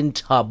wooden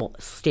tub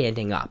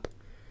standing up.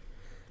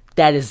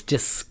 That is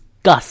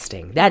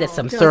disgusting. That is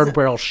some third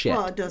world shit.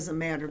 Well, it doesn't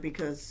matter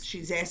because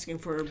she's asking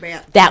for her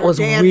bath. That was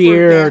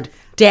weird.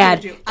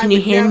 Dad, can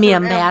you hand me a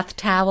bath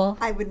towel?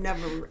 I would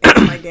never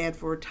ask my dad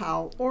for a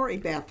towel or a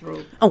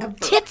bathrobe. Oh, ever.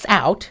 Tits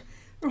out.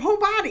 Her whole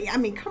body.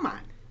 Come on.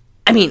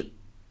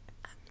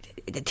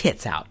 The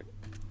tits out.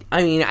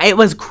 It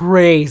was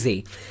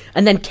crazy.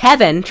 And then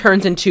Kevin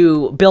turns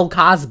into Bill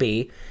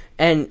Cosby.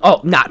 And,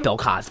 not Bill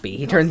Cosby.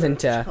 He turns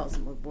into... She calls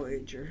him a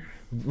Voyager.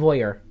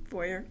 Voyeur.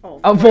 Oh,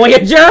 a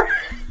Voyager?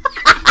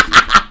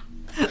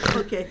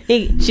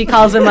 Okay. She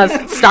calls him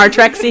a Star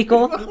Trek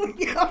sequel.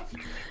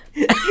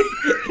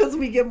 Because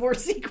we get more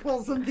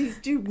sequels of these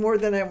two more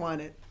than I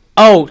wanted.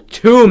 Oh,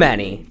 too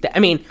many.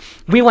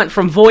 We went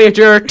from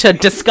Voyager to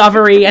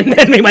Discovery, and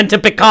then we went to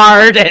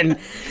Picard, and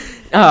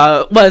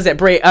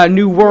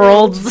New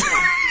Worlds.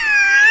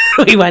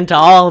 We went to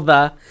all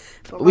the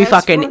we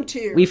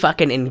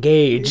fucking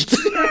engaged.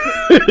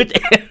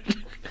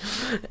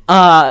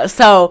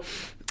 So,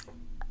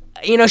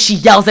 she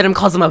yells at him,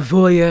 calls him a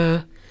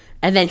voyeur,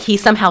 and then he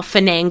somehow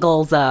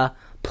finagles a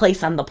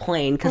place on the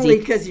plane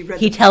because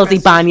he tells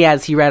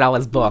Ibanez he read all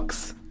his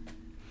books.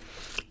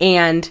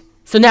 And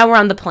so now we're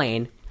on the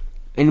plane,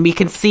 and we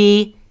can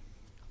see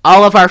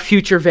all of our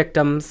future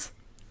victims.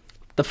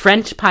 The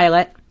French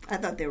pilot. I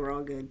thought they were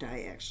all going to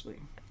die, actually.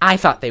 I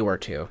thought they were,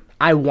 too.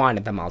 I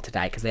wanted them all to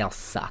die because they all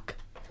suck.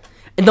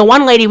 And the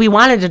one lady we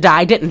wanted to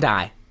die didn't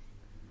die.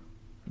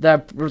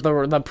 The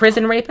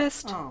prison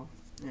rapist. Oh,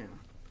 yeah.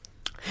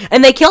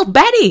 And they killed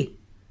Betty.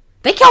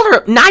 They killed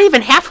her not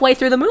even halfway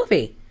through the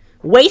movie.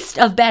 Waste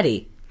of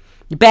Betty.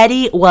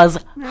 Betty was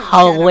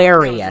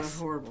hilarious. That was a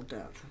horrible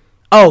death.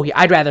 Oh, yeah,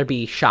 I'd rather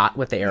be shot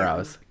with the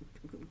arrows.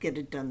 Get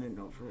it done and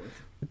over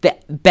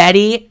with.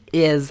 Betty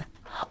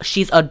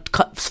she's a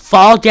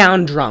fall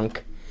down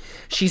drunk.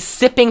 She's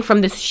sipping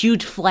from this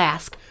huge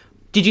flask.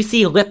 Did you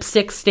see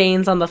lipstick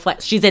stains on the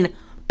flask? She's in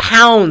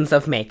pounds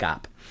of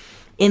makeup.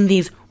 in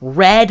these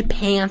red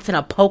pants and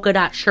a polka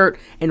dot shirt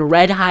and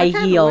red high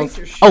heels.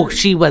 Oh,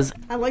 she was.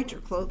 I liked her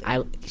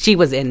clothing. She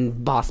was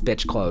in boss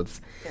bitch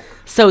clothes. Yeah.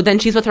 So then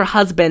she's with her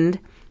husband,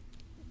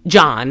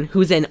 John,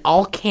 who's in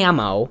all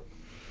camo,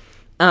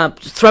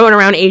 throwing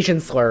around Asian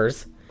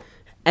slurs.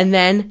 And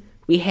then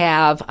we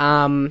have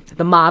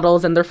the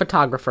models and their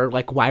photographer.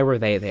 Like, why were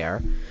they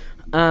there?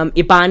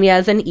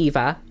 Ibanez and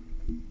Eva.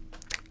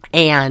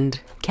 And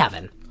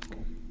Kevin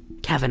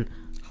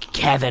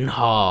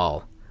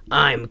Hall.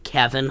 I'm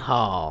Kevin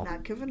Hall.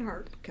 Not Kevin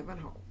Hart, Kevin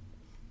Hall.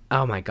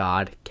 Oh my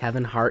God,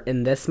 Kevin Hart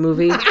in this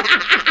movie?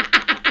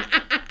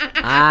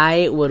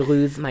 I would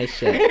lose my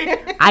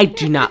shit. I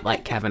do not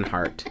like Kevin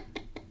Hart.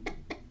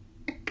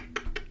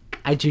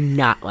 I do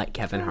not like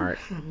Kevin Hart.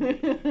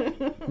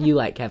 You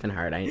like Kevin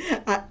Hart,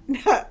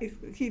 no,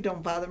 he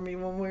don't bother me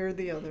one way or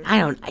the other.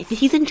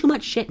 He's in too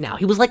much shit now.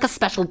 He was like a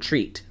special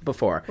treat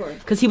before.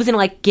 Because he was in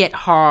like Get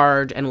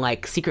Hard and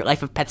like Secret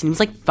Life of Pets, and he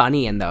was like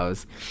funny in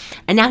those.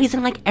 And now he's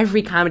in like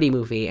every comedy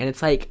movie, and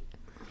it's like,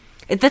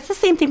 that's the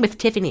same thing with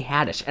Tiffany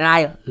Haddish, and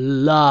I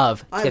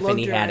love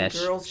Tiffany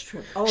Haddish. Girls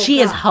Trip. Oh,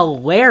 she is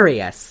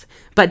hilarious.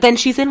 But then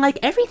she's in like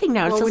everything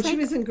now. Well, when she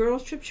was in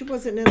Girls Trip, she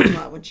wasn't in a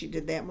lot when she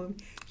did that movie.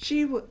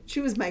 She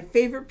was my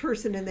favorite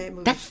person in that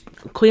movie. That's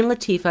Queen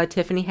Latifah,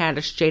 Tiffany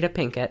Haddish, Jada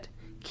Pinkett.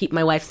 Keep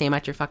my wife's name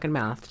out your fucking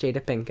mouth,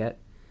 Jada Pinkett.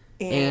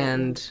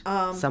 And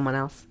someone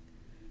else.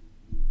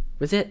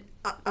 Was it?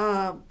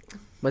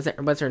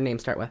 What's her name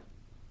start with?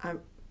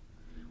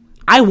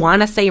 I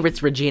want to say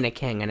it's Regina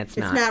King, and it's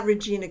not. It's not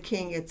Regina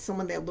King. It's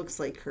someone that looks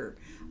like her.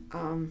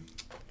 I'm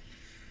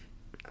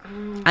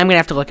going to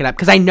have to look it up,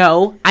 because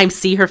I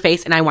see her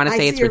face, and I want to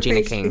say it's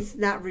Regina King. It's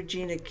not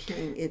Regina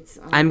King. It's.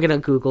 I'm going to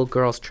Google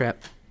Girls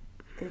Trip.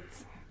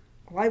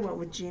 I went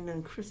with Gina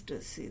and Krista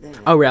to see that.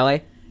 Oh,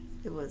 really?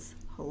 It was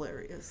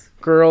hilarious.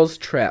 Girls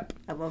Trip.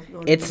 I love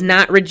going. It's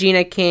not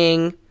Regina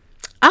King.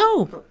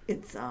 Oh.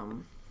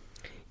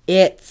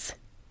 It's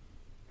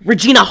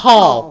Regina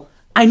Hall.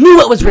 I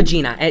knew it was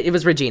Regina. It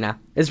was Regina.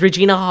 It's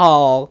Regina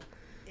Hall.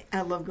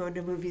 I love going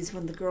to movies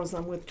when the girls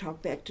I'm with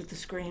talk back to the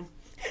screen.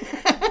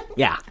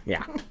 Yeah.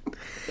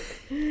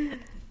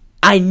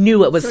 I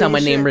knew it was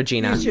someone named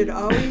Regina. You should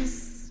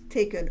always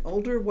take an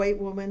older white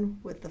woman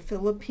with a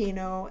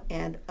Filipino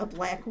and a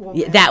black woman.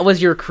 Yeah, that was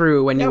your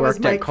crew when you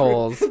worked at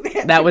Kohl's.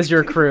 That was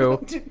your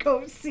crew. To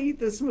go see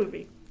this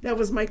movie. That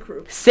was my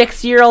crew.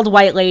 6-year-old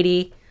white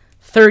lady,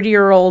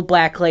 30-year-old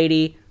black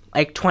lady,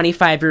 like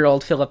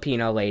 25-year-old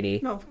Filipino lady.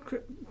 No,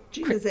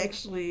 Gina's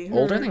actually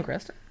older than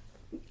Krista.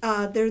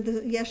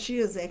 Yes, she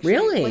is actually.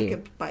 Really?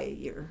 By a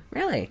year.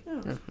 Really?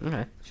 Yeah. Oh,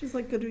 okay. She's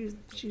like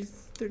she's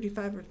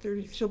 35 or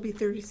 30. She'll be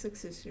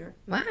 36 this year.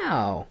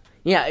 Wow.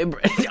 Yeah,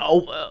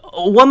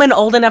 a woman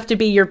old enough to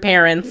be your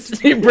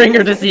parents, bring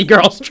her to see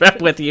Girls Trip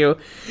with you.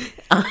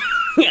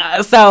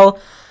 So,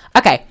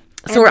 okay.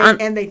 So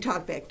and they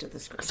talk back to the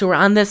screen. So we're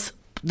on this.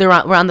 We're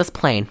on this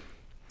plane,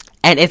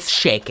 and it's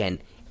shaking.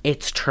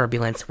 It's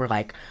turbulence. We're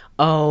like,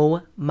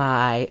 oh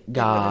my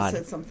God. I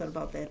said something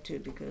about that too,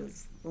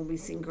 because when we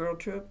seen Girl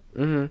Trip,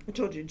 I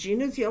told you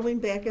Gina's yelling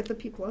back at the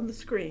people on the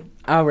screen.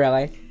 Oh,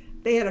 really?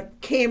 They had a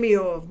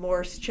cameo of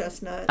Morris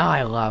Chestnut. Oh,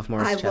 I love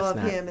Morris Chestnut. I love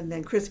him. And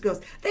then Chris goes,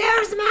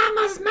 "There's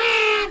Mama's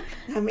man."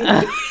 I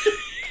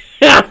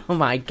mean, oh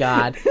my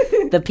God,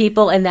 the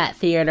people in that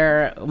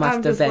theater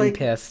must have been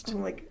pissed.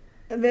 I'm like,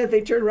 and then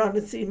they turn around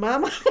and see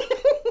Mama.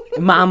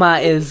 Mama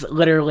is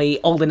literally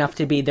old enough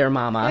to be their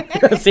mama.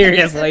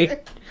 Seriously.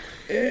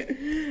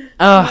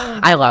 Oh,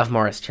 I love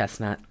Morris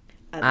Chestnut.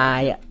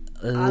 I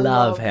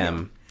love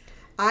him.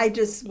 I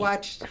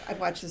watched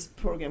this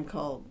program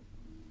called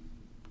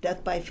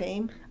Death by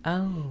Fame.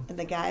 Oh. And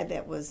the guy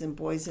that was in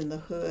Boys in the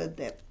Hood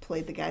that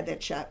played the guy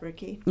that shot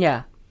Ricky.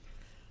 Yeah.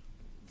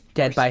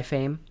 Dead by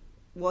Fame.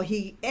 Well,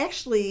 he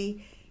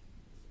actually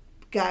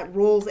got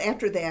roles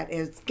after that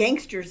as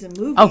gangsters in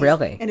movies. Oh,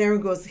 really? And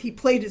everyone goes, he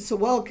played it so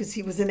well because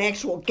he was an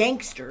actual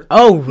gangster.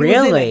 Oh,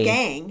 really? He was in a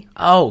gang.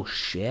 Oh,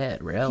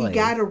 shit, really? He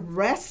got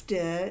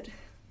arrested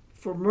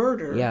for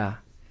murder. Yeah.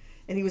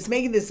 And he was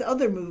making this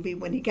other movie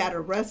when he got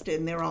arrested,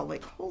 and they're all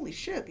like, holy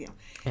shit,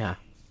 Yeah.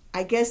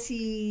 I guess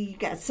he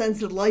got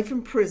sentenced to life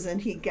in prison.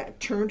 He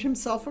turned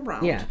himself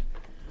around. Yeah.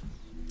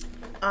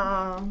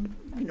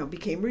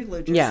 Became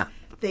religious. Yeah.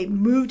 They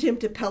moved him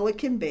to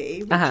Pelican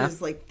Bay, which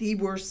is like the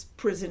worst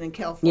prison in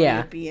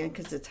California to be in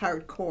because it's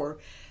hardcore.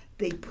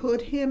 They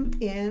put him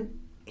in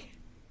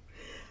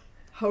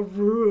a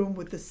room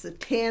with a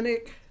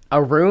satanic...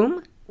 A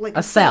room? Like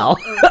a cell.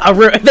 A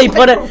room. They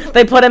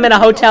put him in a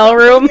hotel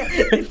room?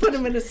 They put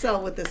him in a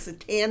cell with a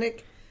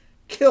satanic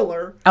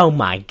killer. Oh,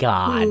 my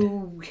God.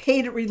 Who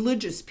hated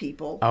religious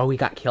people. Oh, he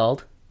got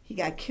killed? He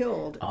got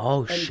killed.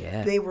 Oh,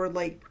 shit. They were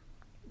like...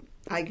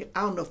 I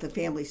don't know if the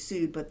family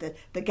sued, but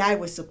the guy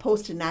was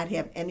supposed to not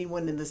have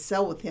anyone in the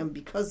cell with him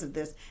because of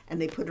this,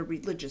 and they put a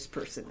religious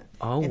person in.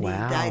 Oh, and wow.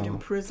 And he died in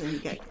prison.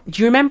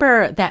 Do you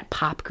remember that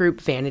pop group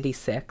Vanity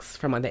Six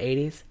from the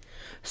 80s?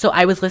 So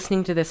I was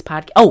listening to this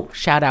podcast. Oh,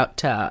 shout out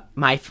to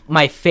my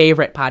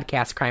favorite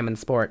podcast, Crime and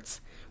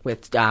Sports. We're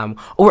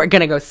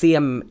going to go see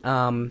him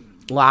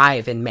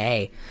live in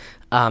May.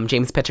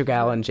 James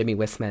Pittergall and Jimmy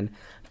Wisman.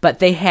 But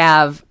they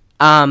have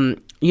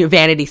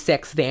Vanity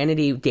 6.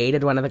 Vanity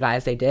dated one of the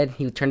guys they did.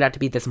 He turned out to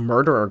be this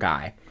murderer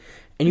guy.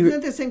 And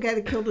Isn't that the same guy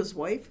that killed his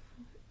wife?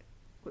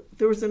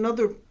 There was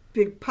another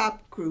big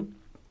pop group.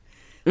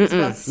 It was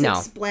about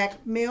 6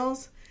 black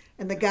males,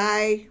 and the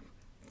guy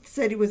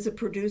said he was a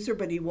producer,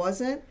 but he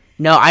wasn't.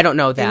 No, I don't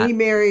know that. And he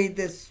married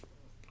this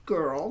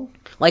girl.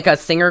 Like a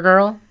singer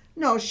girl?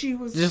 No, she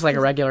was just like a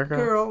regular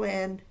girl.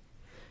 And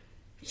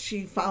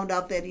she found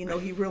out that,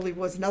 he really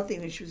was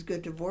nothing, and she was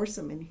going to divorce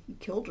him, and he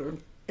killed her,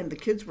 and the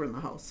kids were in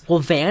the house. Well,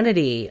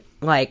 Vanity,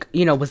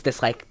 was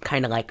this,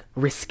 kind of,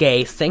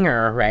 risque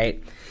singer,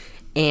 right?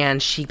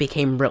 And she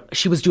became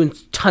she was doing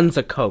tons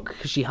of coke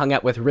because she hung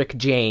out with Rick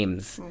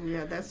James. Oh,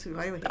 yeah, that's who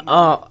I would hang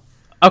out with.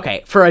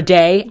 Okay, for a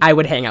day, I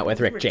would hang out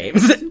with Rick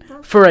James.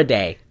 For a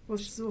day. We'll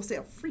see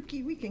how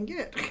freaky we can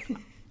get.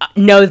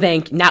 No,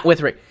 not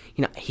with Rick.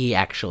 He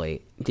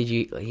actually,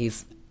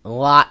 he's a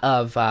lot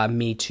of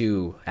Me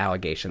Too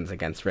allegations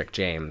against Rick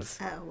James.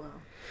 Oh, well.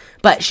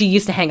 But she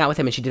used to hang out with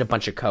him, and she did a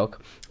bunch of coke,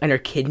 and her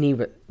kidney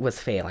was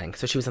failing,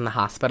 so she was in the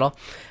hospital.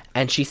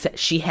 And she said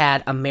she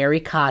had a Mary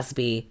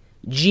Cosby,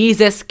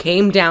 Jesus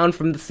came down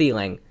from the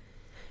ceiling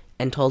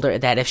and told her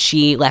that if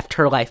she left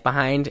her life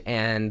behind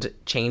and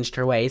changed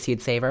her ways,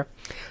 he'd save her.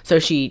 So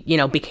she,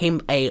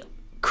 became a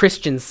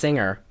Christian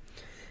singer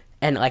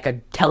and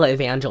a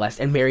televangelist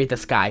and married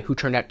this guy who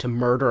turned out to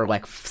murder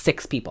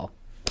 6 people.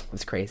 It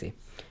was crazy.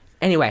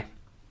 Anyway,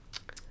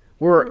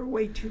 we're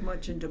way too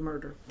much into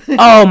murder.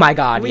 Oh my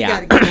God, we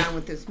yeah. got to get on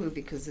with this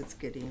movie because it's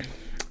getting...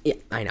 Yeah,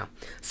 I know.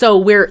 So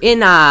we're in,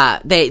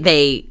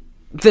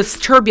 this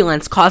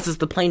turbulence causes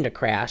the plane to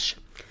crash.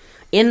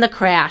 In the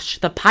crash,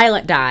 the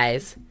pilot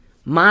dies,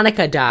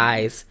 Monica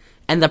dies,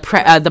 and the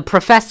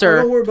professor...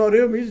 Don't worry about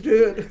him, he's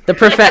dead.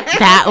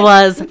 That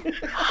was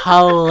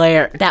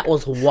hilarious. That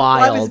was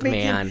wild,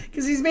 man.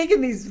 Because he's making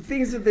these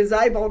things with his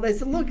eyeball, and I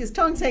said, look, his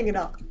tongue's hanging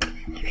out.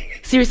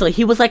 Seriously,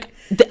 he was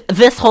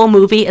this whole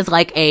movie is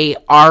like a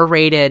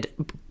R-rated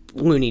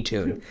Looney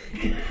Tune.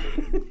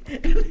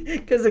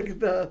 Because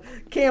the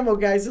camel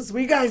guy says,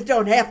 "We guys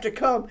don't have to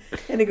come,"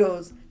 and he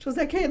goes,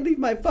 "I can't leave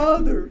my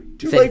father.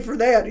 Too late for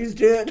that. He's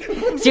dead."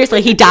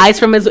 Seriously, he dies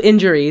from his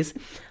injuries.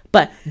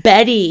 But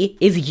Betty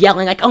is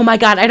yelling "Oh my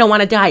God, I don't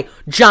want to die!"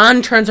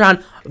 John turns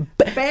around,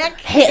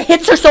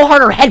 hits her so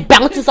hard her head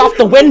bounces off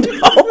the window.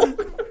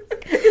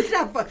 It's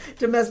not fun.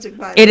 Domestic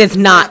violence. It is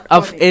not.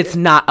 It's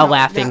not a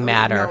laughing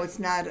matter. No, it's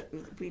not.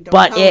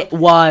 But it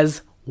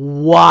was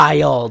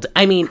wild.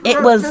 I mean,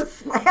 it was. The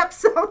slap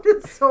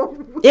sounded so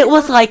weird. It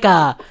was like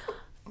a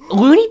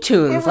Looney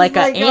Tunes, like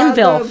an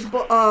anvil.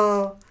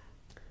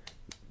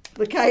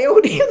 The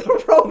coyote in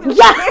the road.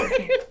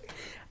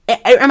 Yeah.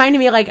 It reminded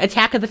me of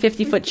Attack of the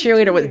 50-Foot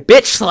Cheerleader with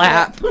bitch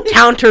slap,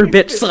 counter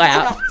bitch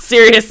slap.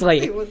 Seriously.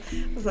 It was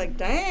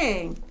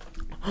dang.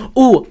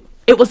 Ooh,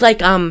 it was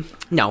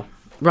no,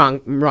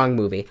 wrong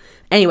movie.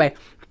 Anyway,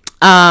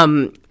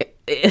 he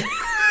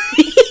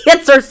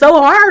hits her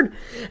so hard,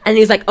 and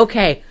he's like,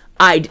 okay,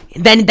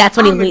 then that's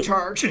when I'm in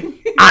charge.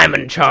 I'm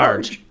in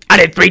charge. I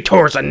did 3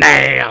 tours of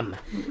NAMM.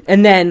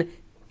 And then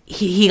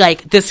he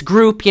this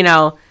group,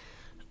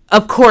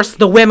 of course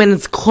the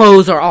women's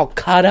clothes are all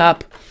cut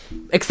up,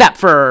 except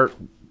for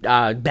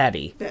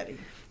Betty.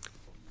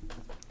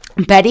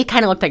 Betty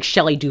kind of looked like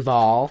Shelley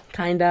Duvall,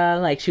 kind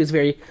of. She was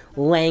very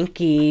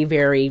lanky,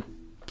 very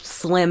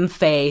slim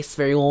face,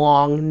 very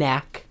long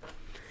neck.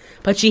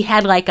 But she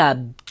had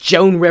a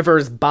Joan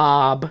Rivers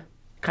bob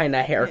kind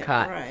of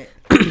haircut. Yeah,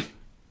 right.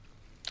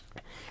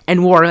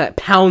 And wore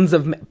pounds,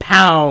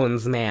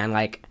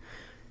 man.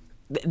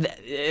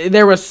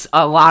 There was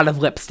a lot of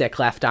lipstick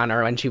left on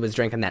her when she was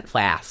drinking that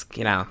flask,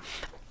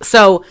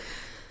 So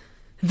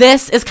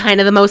this is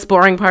kind of the most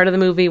boring part of the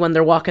movie when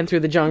they're walking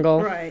through the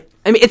jungle. Right.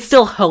 I mean, it's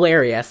still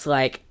hilarious.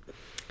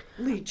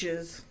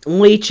 Leeches.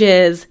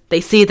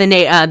 They see the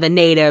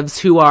natives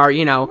who are,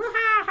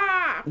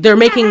 they're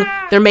making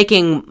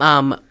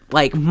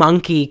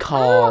monkey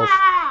calls.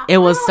 It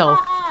was so.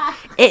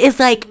 It is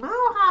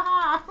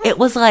It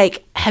was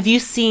have you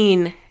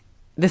seen?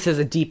 This is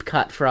a deep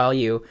cut for all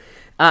you.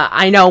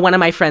 I know one of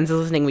my friends is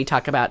listening. We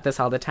talk about this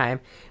all the time.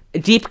 A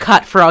deep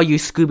cut for all you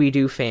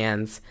Scooby-Doo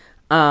fans.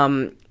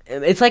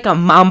 It's like a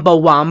Mamba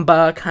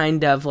Wamba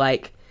kind of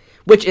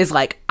which is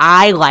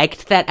I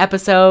liked that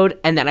episode,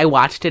 and then I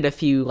watched it a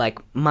few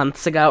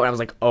months ago, and I was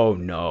like, oh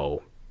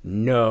no.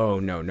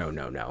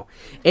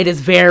 It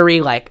is very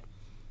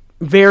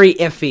very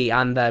iffy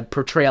on the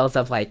portrayals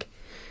of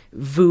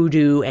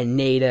voodoo and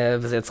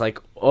natives. It's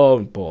oh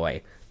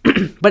boy.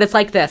 But it's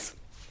this.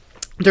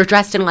 They're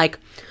dressed in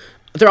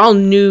they're all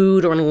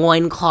nude or in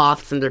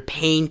loincloths, and they're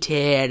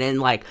painted, and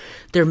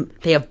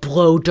they have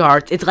blow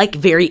darts. It's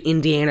very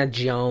Indiana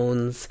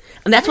Jones.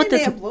 And that's what this.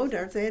 They have blow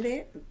darts. They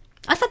had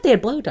I thought they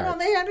had blow darts. No,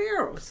 they had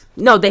arrows.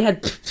 No, they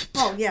had.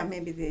 Oh yeah,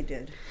 maybe they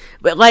did.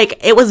 But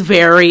it was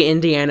very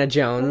Indiana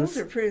Jones.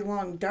 Those are pretty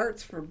long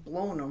darts for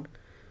blowing them.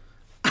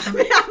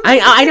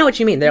 I know what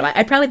you mean. They're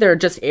they're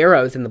just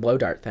arrows in the blow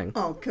dart thing.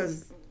 Oh,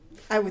 because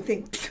I would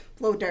think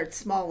flow dart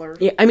smaller.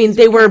 Yeah, I mean,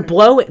 they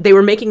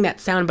were making that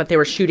sound, but they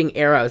were shooting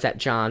arrows at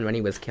John when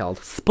he was killed.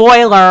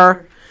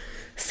 Spoiler!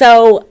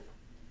 So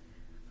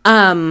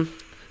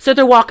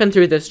they're walking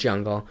through this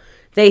jungle.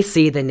 They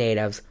see the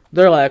natives.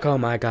 They're like, oh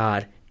my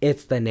god,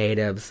 it's the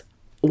natives.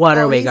 What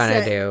are we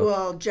gonna do?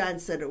 Well, John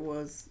said it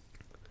was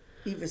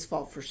Eva's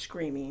fault for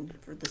screaming.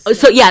 For the snake.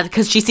 So, yeah,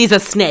 because she sees a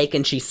snake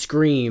and she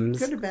screams.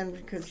 Could have been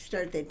because she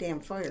started that damn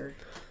fire.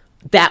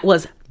 That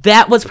was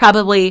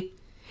probably...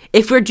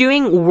 If we're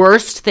doing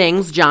worst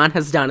things John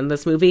has done in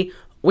this movie,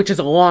 which is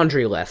a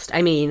laundry list,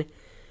 I mean,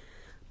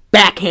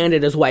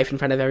 backhanded his wife in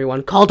front of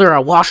everyone, called her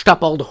a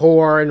washed-up old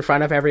whore in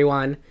front of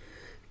everyone,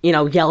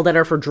 yelled at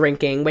her for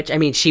drinking, which, I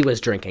mean, she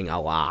was drinking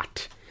a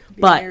lot.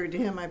 But married to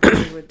him, I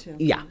probably would too.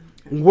 Yeah.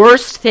 Okay.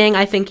 Worst thing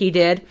I think he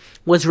did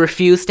was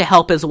refuse to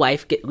help his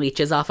wife get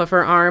leeches off of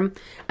her arm,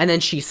 and then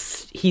he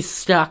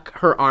stuck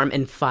her arm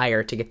in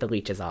fire to get the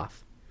leeches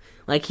off.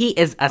 Like, he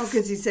is a...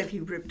 because he said if he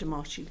ripped them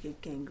off, she'd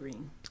get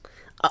gangrene.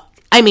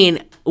 I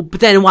mean,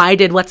 then why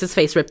did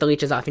what's-his-face rip the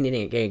leeches off and he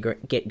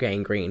didn't get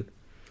gangrene?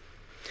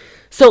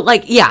 So,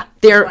 like, yeah,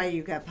 that's why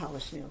you got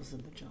polished nails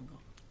in the jungle.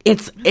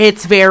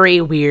 It's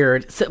very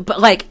weird. So, but,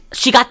 like,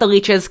 she got the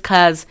leeches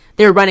because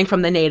they were running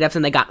from the natives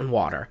and they got in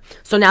water.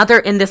 So now they're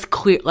in this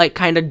clear, like,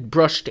 kind of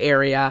brushed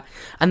area,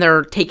 and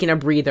they're taking a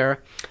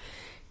breather.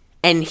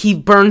 And he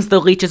burns the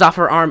leeches off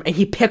her arm, and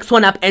he picks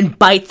one up and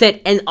bites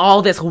it, and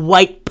all this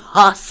white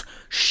pus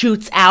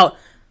shoots out.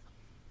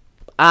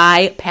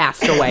 I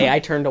passed away. I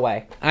turned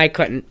away. I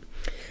couldn't.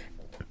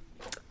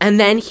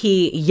 And then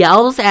he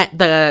yells at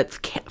the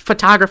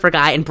photographer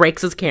guy and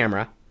breaks his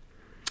camera.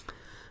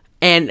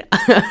 And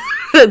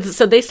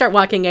so they start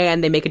walking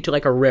and they make it to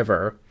like a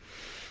river.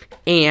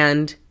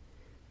 And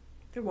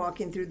they're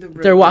walking through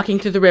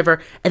the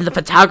river. And the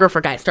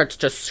photographer guy starts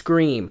to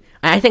scream.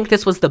 And I think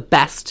this was the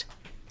best...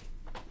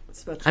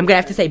 I'm going to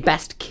have to say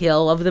best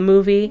kill of the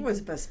movie. It was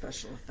the best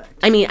special effect.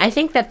 I mean, I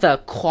think that the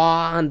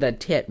claw on the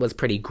tit was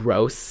pretty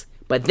gross.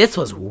 But this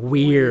was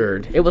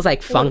weird. It was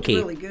like funky.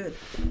 It was really good.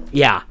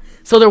 Yeah.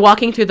 So they're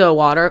walking through the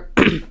water,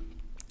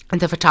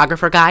 and the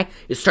photographer guy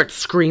starts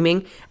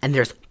screaming, and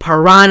there's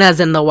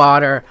piranhas in the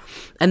water,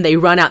 and they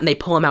run out and they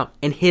pull him out,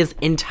 and his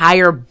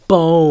entire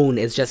bone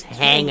is just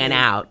hanging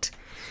out.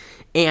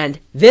 And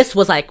this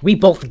was like, we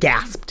both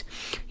gasped.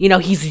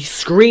 He's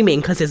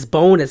screaming because his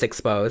bone is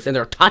exposed, and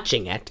they're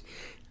touching it.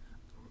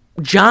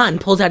 John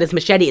pulls out his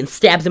machete and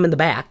stabs him in the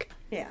back.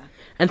 Yeah.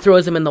 And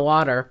throws him in the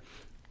water.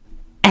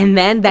 And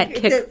then that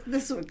kick...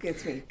 This is what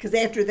gets me, because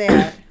after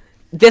that...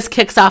 This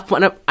kicks off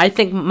one of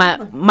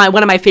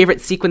my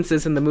favorite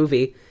sequences in the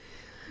movie.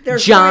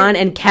 John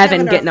and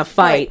Kevin get in a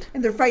fight.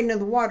 And they're fighting in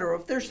the water.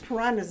 If there's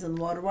piranhas in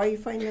the water, why are you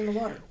fighting in the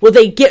water? Well,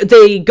 they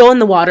go in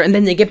the water, and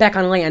then they get back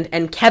on land,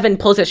 and Kevin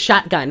pulls his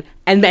shotgun,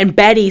 and then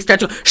Betty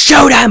starts to,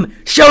 shoot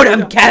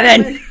him,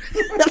 Kevin!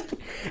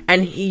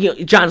 And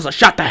John's like,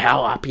 shut the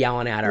hell up,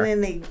 yelling at her.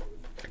 And then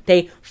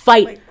they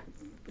fight.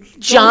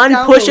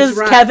 John pushes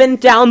Kevin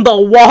down the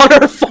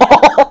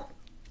waterfall.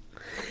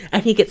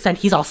 And he gets sent.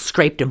 He's all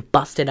scraped and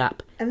busted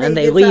up. And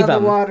they leave him. Out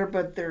of the water,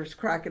 but there's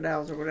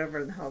crocodiles or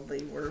whatever the hell they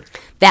were.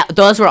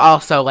 Those were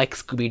also like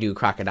Scooby-Doo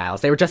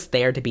crocodiles. They were just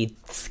there to be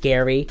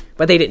scary,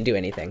 but they didn't do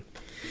anything.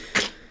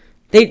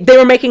 They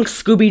were making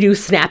Scooby-Doo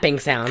snapping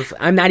sounds.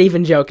 I'm not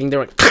even joking. They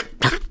were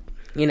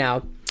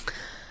like,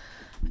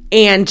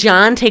 And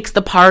John takes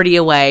the party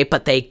away,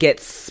 but they get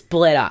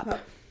split up.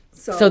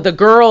 So the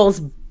girls,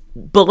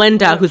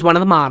 Belinda, who's one of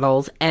the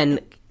models, and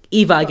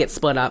Eva get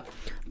split up.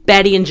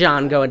 Betty and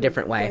John go a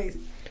different way.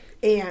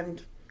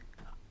 And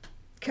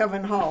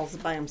Kevin Hall's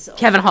by himself.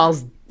 Kevin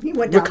Hall's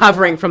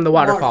recovering from the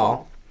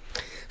waterfall.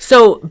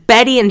 So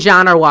Betty and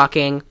John are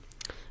walking,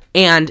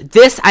 and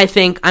this, I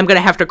think, I'm going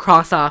to have to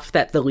cross off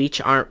that the leech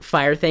aren't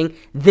fire thing.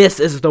 This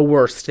is the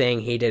worst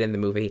thing he did in the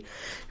movie.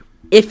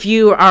 If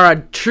you are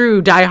a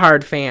true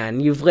diehard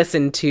fan, you've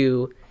listened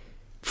to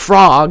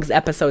Frogs,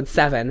 episode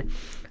 7.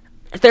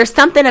 There's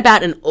something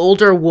about an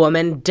older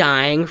woman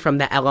dying from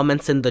the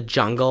elements in the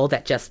jungle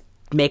that just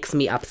makes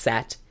me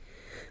upset.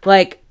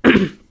 Like,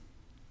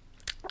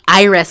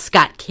 Iris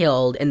got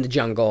killed in the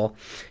jungle.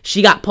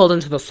 She got pulled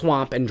into the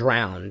swamp and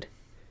drowned.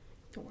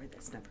 Don't worry,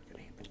 that's never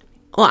going to happen to me.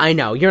 Well, I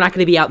know. You're not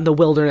going to be out in the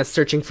wilderness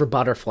searching for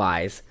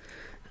butterflies.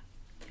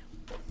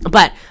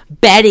 But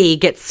Betty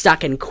gets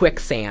stuck in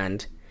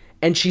quicksand.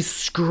 And she's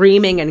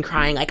screaming and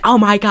crying like, oh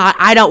my God,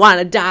 I don't want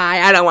to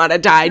die. I don't want to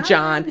die,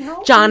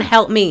 John. John,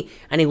 help me.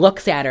 And he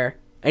looks at her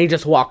and he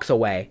just walks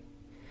away.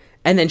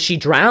 And then she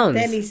drowns.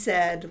 Then he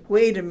said,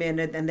 wait a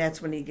minute. And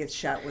that's when he gets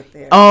shot with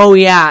the... Oh,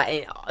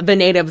 yeah. The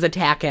natives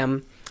attack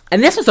him.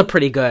 And this was a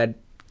pretty good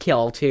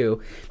kill,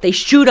 too. They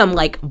shoot him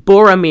like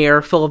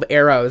Boromir full of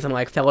arrows in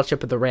like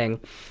Fellowship of the Ring.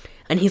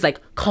 And he's like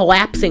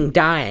collapsing,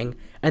 dying.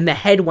 And the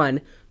head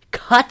one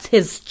cuts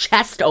his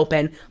chest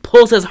open,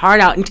 pulls his heart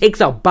out, and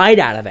takes a bite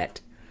out of it.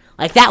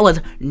 Like, that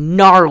was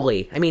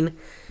gnarly. I mean,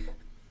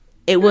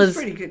 it was... a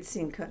pretty good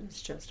scene cutting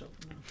his chest open,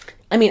 though.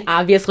 I mean,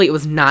 obviously it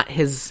was not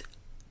his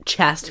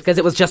chest, because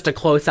it was just a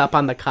close-up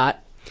on the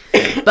cut.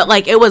 But,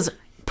 like, it was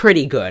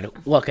pretty good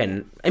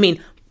looking. I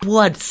mean,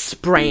 blood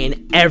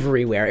spraying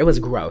everywhere. It was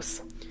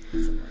gross.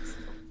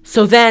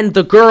 So then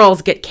the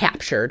girls get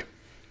captured.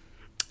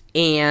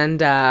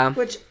 And,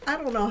 which, I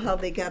don't know how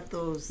they got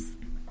those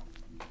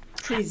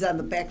trees on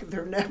the back of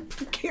their neck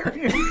for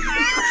carrying.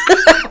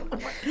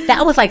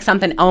 That was like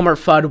something Elmer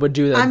Fudd would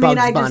do to Bugs Bunny.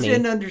 I just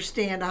didn't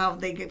understand how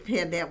they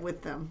had that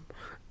with them.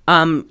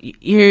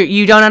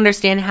 You don't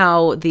understand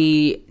how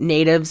the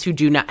natives who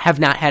have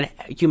not had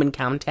human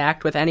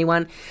contact with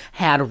anyone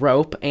had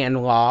rope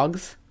and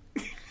logs.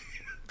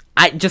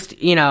 I just,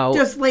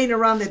 just laying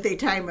around that they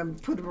tie them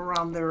and put them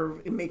around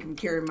and make them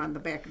carry them on the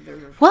back of their.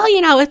 Well,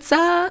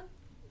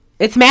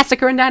 it's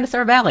Massacre in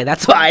Dinosaur Valley.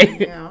 That's why.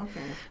 Yeah,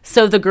 okay.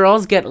 So the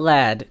girls get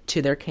led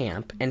to their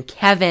camp, and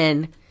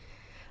Kevin,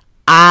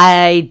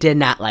 I did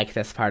not like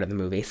this part of the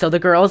movie. So the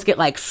girls get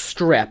like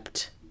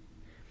stripped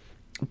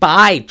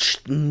by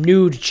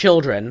nude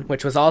children,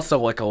 which was also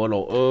like a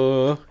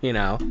little,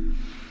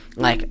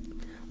 like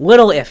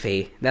little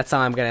iffy. That's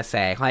all I'm gonna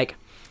say. Like,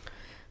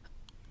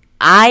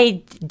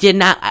 I did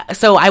not.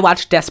 So I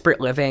watched Desperate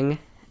Living,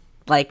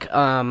 like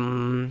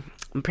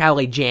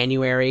probably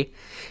January,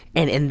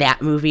 and in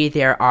that movie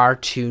there are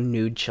 2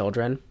 nude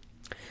children,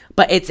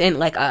 but it's in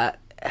like I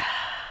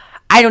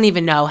don't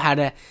even know how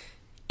to.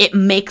 It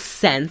makes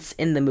sense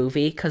in the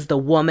movie because the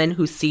woman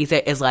who sees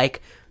it is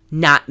like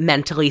not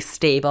mentally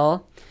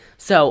stable.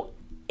 So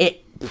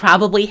it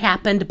probably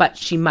happened, but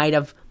she might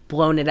have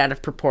blown it out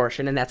of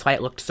proportion, and that's why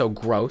it looked so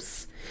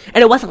gross.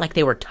 And it wasn't like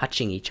they were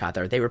touching each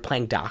other. They were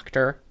playing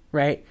doctor,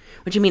 right?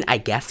 Which, I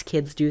guess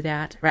kids do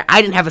that, right?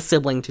 I didn't have a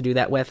sibling to do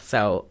that with,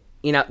 so,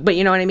 but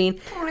you know what I mean?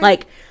 Right.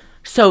 Like,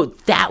 so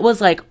that was,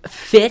 like,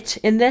 fit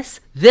in this.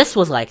 This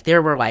was, like,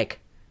 there were, like,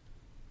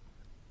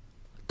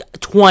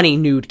 20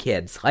 nude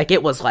kids. Like,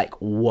 it was, like,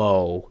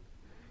 whoa.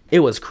 It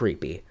was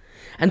creepy.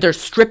 And they're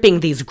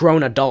stripping these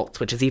grown adults,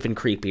 which is even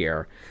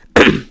creepier.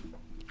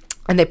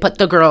 And they put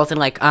the girls in,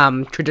 like,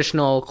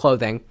 traditional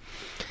clothing.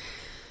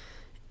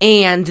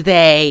 And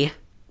they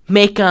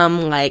make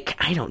them, like,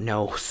 I don't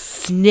know,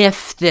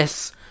 sniff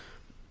this,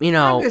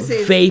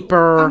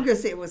 vapor. I'm gonna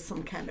say it was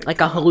some kind of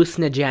like a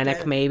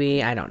hallucinogenic,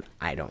 maybe. I don't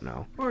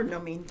know. Or a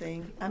numbing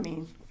thing. I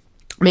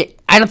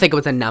don't think it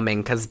was a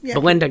numbing because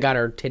Belinda got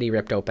her titty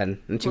ripped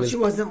open, and she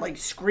wasn't like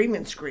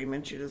screaming.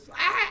 She just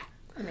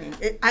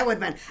I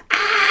would have been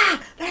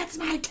that's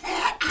my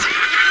tit.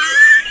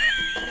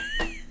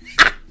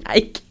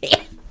 I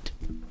can't.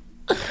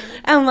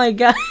 Oh my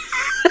god.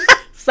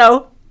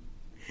 So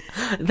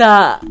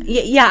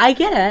I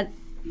get it.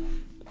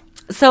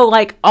 So,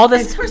 like, all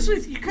this... Especially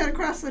if you cut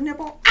across the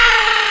nipple.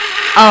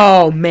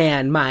 Oh,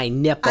 man, my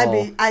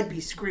nipple. I'd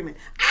be screaming.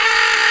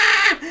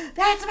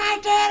 That's my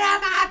tit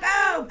on my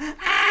boob.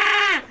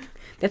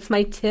 That's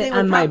my tit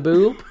on my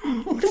boob?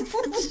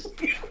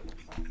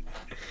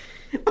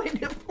 My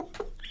nipple.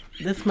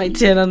 That's my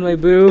tit on my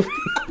boob.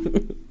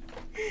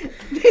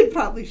 They'd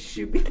probably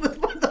shoot me with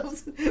one of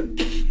those.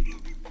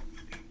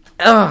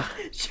 Ugh.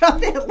 Shut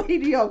that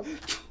lady up.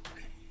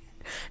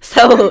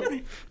 So,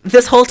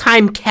 this whole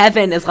time,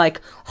 Kevin is,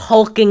 like,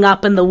 hulking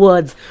up in the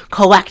woods,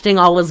 collecting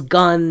all his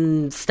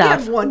gun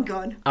stuff. He had one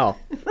gun. Oh.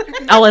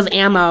 All his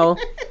ammo.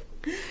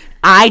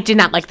 I did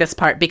not like this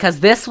part, because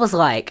this was,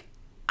 like,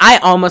 I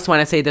almost want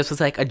to say this was,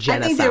 like, a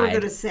genocide. I think they were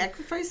going to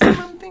sacrifice them,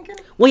 I'm thinking.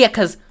 Well, yeah,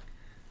 because,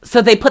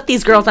 so they put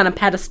these girls on a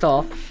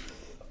pedestal.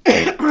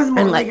 It was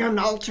more like an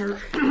altar.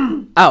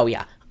 Oh,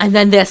 yeah. And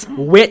then this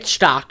witch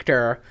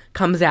doctor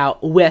comes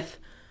out with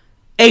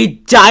a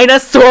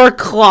dinosaur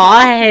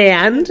claw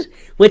hand,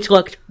 which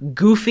looked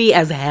goofy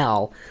as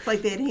hell. It's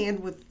like that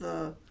hand with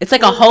the... It's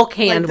like a Hulk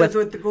hand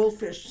with the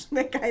goldfish.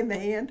 That guy in the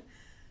hand.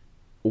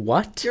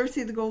 What? Did you ever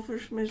see the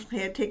goldfish?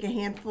 Take a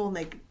handful, and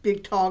that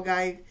big tall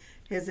guy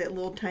has that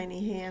little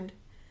tiny hand.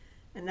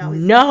 And now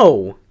he's...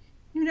 No.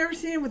 You've never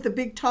seen it with the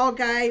big tall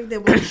guy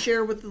that would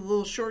share with the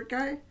little short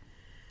guy?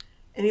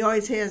 And he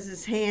always has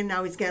his hand.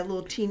 Now he's got a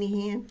little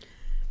teeny hand.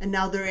 And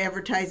now they're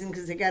advertising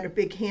because they got a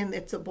big hand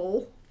that's a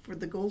bowl for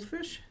the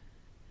goldfish.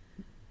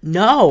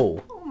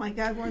 No. Oh my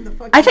God, where the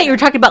fuck? I thought you were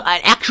talking about an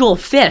actual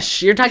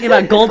fish. You're talking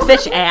about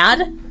goldfish ad?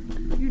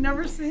 You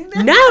never seen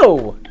that?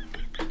 No.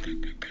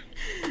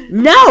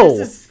 No.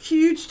 There's this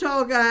huge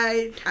tall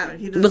guy.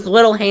 With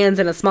little hands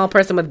and a small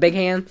person with big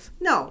hands?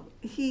 No.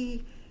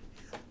 He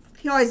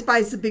always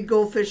buys the big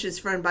goldfish. His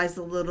friend buys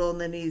the little, and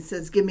then he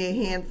says, give me a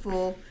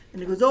handful.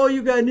 And he goes, oh,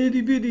 you got an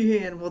itty-bitty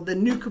hand. Well, the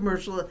new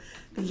commercial,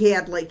 he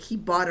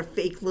bought a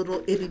fake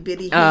little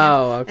itty-bitty hand.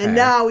 Oh, okay. And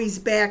now he's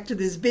back to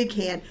this big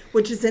hand,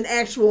 which is an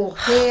actual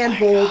hand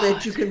bowl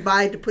that you can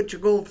buy to put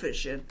your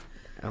goldfish in.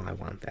 Oh, I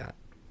want that.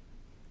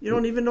 You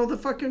don't even know the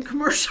fucking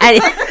commercial.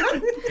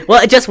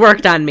 Well, it just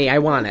worked on me. I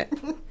want it.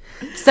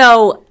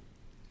 So,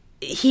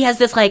 he has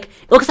this, like,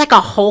 it looks like a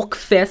Hulk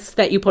fist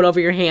that you put over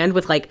your hand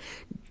with, like,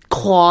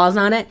 claws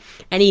on it.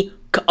 And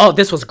oh,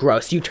 this was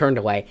gross. You turned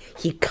away.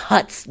 He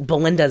cuts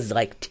Belinda's,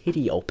 like,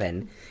 titty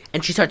open.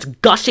 And she starts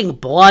gushing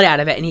blood out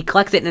of it. And he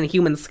collects it in a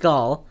human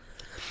skull.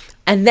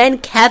 And then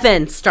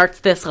Kevin starts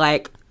this,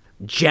 like,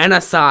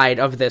 genocide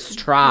of this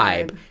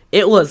tribe.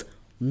 It was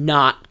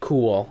not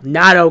cool.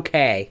 Not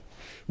okay.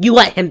 You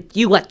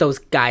let those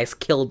guys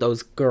kill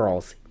those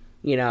girls.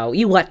 You know,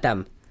 you let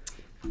them.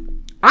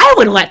 I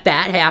would let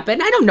that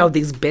happen. I don't know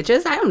these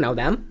bitches. I don't know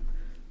them.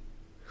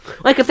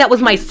 Like, if that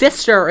was my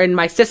sister and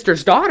my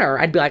sister's daughter,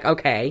 I'd be like,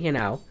 okay, you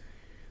know.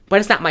 But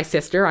it's not my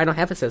sister. I don't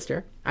have a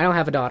sister. I don't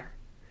have a daughter.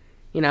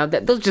 You know,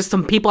 those are just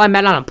some people I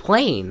met on a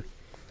plane.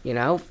 You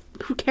know,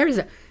 who cares?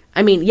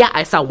 I mean, yeah,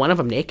 I saw one of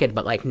them naked,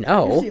 but, like,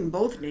 no. You've seen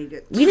both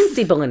naked. We didn't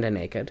see Belinda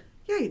naked.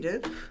 Yeah, you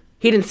did.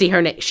 He didn't see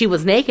her naked. She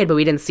was naked, but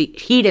he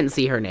didn't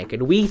see her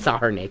naked. We saw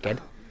her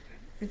naked.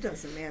 It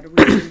doesn't matter.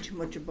 We've seen too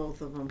much of both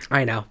of them.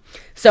 I know.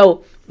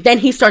 So then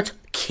he starts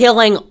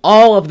killing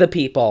all of the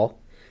people,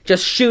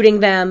 just shooting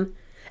them.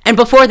 And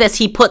before this,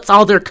 he puts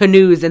all their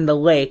canoes in the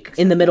lake,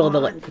 in the middle of the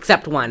lake,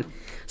 except one.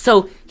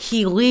 So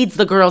he leads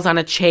the girls on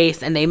a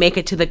chase, and they make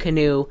it to the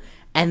canoe,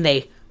 and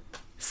they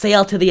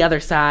sail to the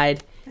other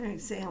side. They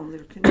ain't sailing,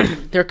 they're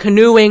canoeing. They're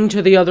canoeing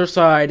to the other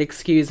side,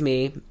 excuse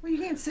me. Well, you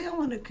can't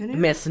sail in a canoe.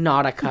 Miss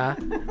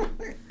Nautica.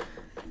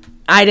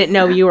 I didn't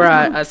know you were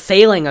a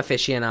sailing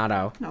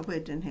aficionado. No, but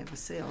it didn't have a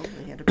sail.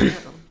 They had a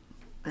paddle.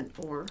 An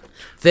oar.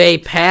 They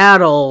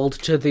paddled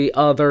to the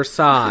other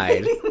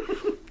side.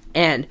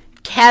 And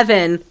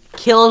Kevin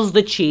kills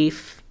the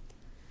chief.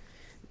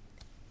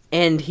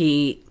 And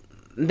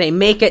they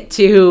make it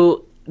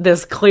to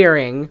this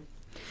clearing.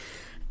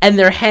 And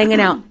they're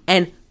hanging out.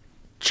 And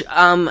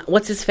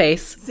what's his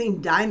face? Seen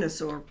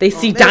dinosaur. They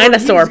see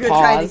dinosaur paws.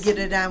 Trying to get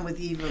it on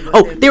with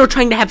Eva. They were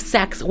trying to have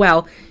sex.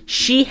 Well,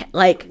 she's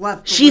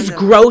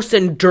gross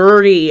and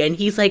dirty, and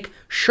he's like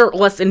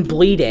shirtless and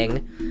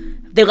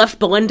bleeding. They left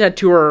Belinda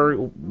to her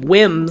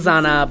whims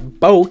on a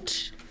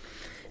boat,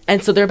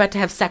 and so they're about to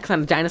have sex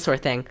on a dinosaur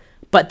thing.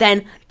 But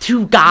then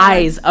two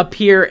guys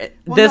appear.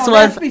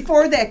 That's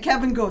before that.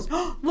 Kevin goes,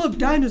 oh, "Look,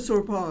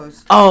 dinosaur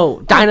paws."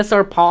 Oh,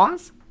 dinosaur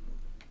paws.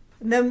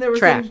 And then there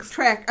was a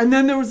track. And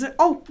then there was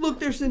look,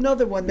 there's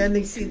another one. Then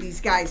they see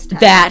these guys.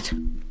 That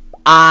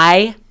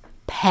I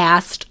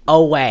passed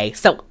away.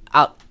 So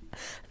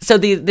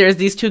there's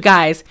these two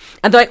guys.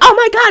 And they're like, oh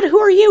my God, who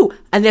are you?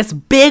 And this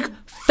big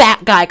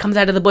fat guy comes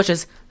out of the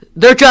bushes.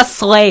 They're just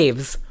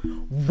slaves.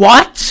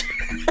 What?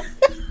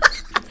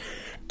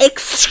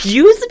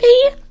 Excuse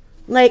me?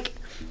 Like,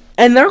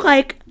 and they're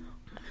like,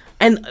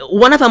 and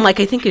one of them, like,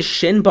 I think his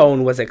shin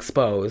bone was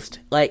exposed.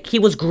 Like, he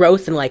was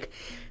gross and, like,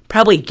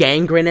 probably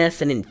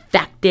gangrenous and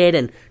infected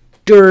and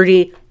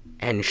dirty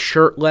and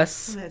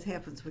shirtless. Well, that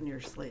happens when you're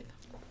a slave.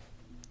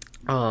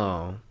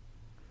 Oh,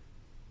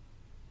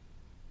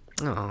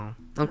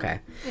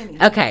 okay.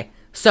 Anyhow. Okay,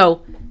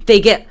 so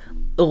they get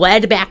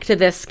led back to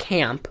this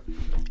camp,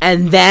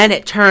 and then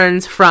it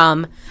turns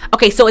from...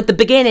 Okay, so at the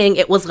beginning,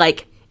 it was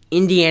like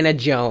Indiana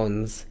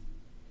Jones-ish.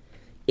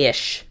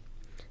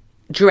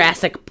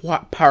 Jurassic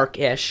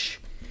Park-ish.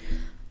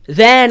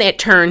 Then it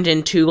turned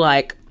into,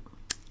 like...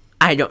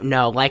 I don't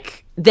know,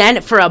 like,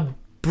 then for a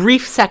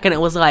brief second, it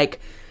was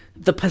like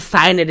the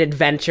Poseidon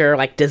Adventure,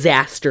 like,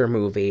 disaster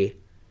movie.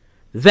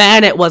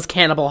 Then it was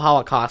Cannibal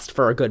Holocaust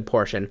for a good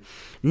portion.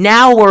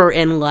 Now we're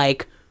in,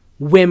 like,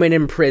 women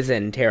in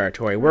prison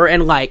territory. We're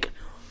in, like,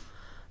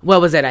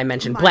 what was it I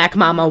mentioned? Black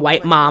Mama,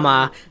 White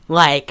Mama.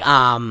 Like,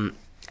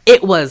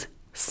 it was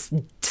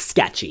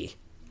sketchy.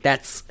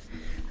 That's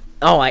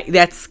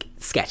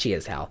sketchy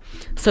as hell.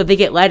 So they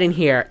get led in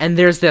here, and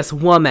there's this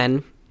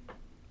woman...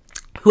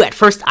 who at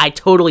first I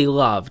totally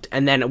loved,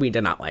 and then we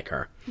did not like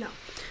her. No.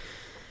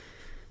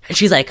 And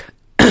she's like,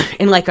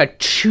 in like a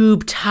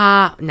tube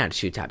top, not a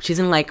tube top, she's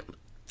in like,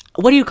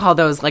 what do you call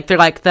those? Like, they're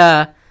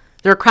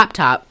a crop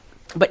top,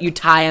 but you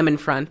tie them in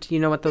front. You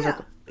know what those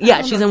are?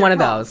 Yeah, she's in one of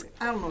those.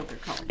 I don't know what they're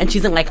called. And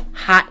she's in like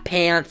hot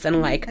pants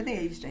and like I think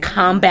I used to have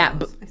combat.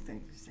 I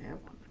think I used to have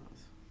one of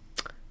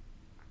those.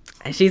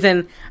 And she's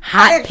in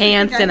hot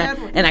pants and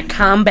a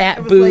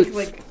combat boots. It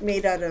was like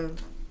made out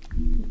of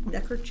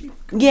neckerchief.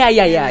 Yeah.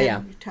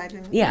 You tied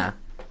in. Yeah.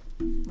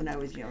 When I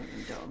was young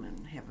and dumb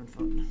and having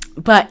fun.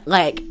 But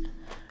like,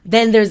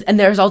 then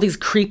there's all these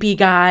creepy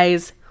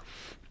guys,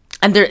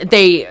 and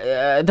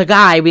the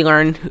guy we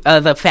learn,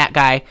 the fat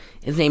guy,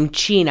 is named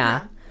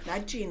China.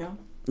 Not Gino.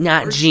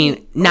 Not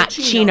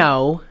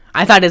Chino.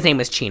 I thought his name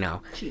was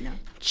Chino.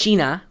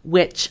 China,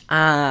 which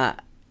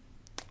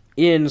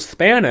in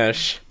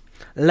Spanish,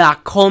 la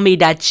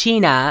comida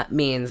china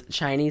means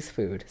Chinese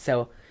food.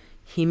 So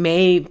he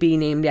may be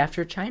named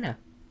after China.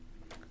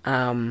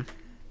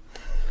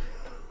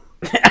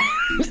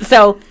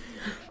 So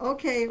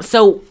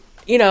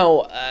you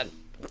know,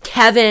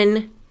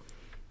 Kevin,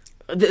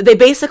 they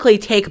basically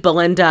take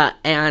Belinda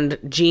and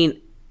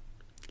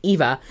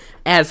Eva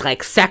as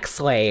like sex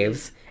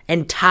slaves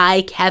and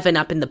tie Kevin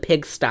up in the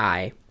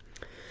pigsty.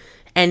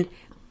 And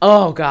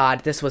oh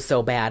God, this was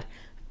so bad.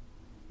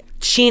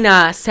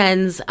 Sheena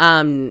sends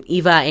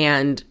Eva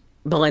and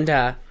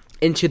Belinda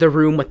into the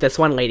room with this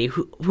one lady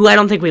who I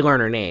don't think we learn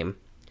her name.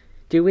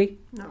 Do we?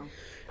 No.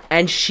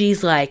 And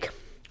she's like,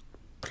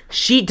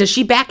 does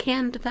she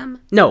backhand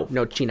them? No,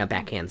 Sheena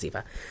backhands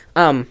Eva.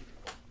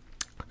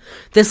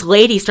 This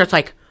lady starts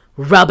like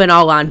rubbing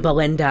all on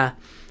Belinda,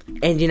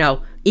 and you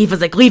know,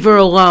 Eva's like, leave her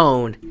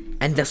alone.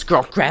 And this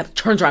girl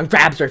turns around,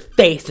 grabs her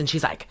face, and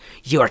she's like,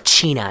 "You're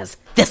China's.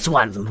 This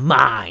one's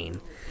mine."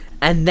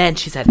 And then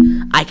she said,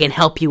 "I can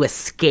help you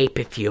escape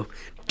if you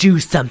do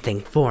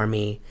something for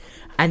me."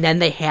 And then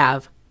they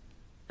have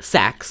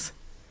sex.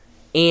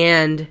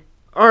 Not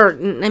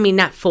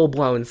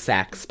full-blown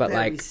sex, but that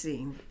like,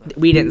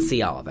 we didn't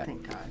see all of it.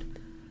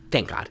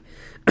 Thank God.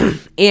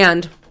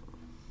 And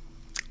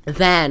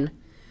then,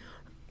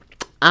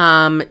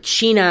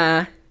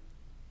 China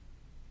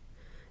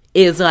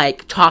is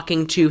like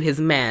talking to his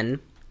men,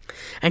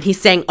 and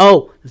he's saying,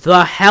 "Oh,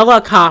 the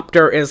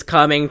helicopter is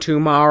coming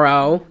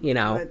tomorrow,"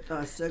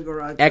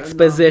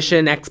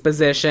 exposition,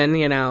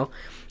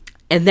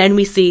 And then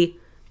we see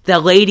the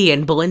lady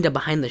and Belinda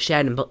behind the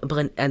shed, and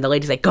the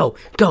lady's like, go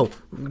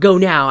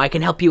now, I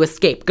can help you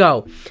escape,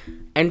 go.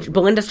 And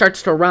Belinda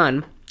starts to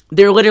run.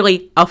 They're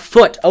literally a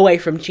foot away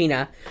from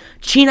China.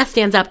 China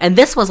stands up, and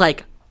this was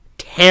like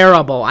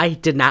terrible. I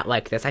did not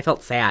like this. I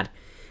felt sad.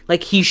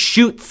 Like, he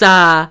shoots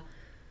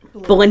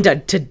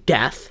Belinda to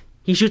death.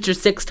 He shoots her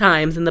 6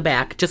 times in the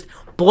back, just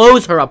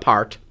blows her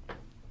apart.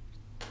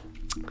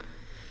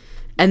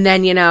 And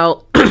then,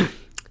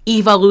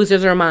 Eva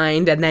loses her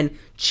mind, and then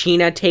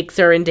China takes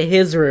her into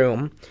his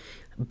room,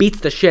 beats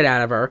the shit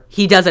out of her.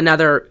 He beats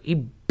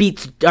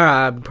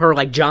her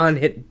like John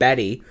hit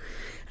Betty,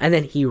 and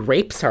then he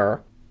rapes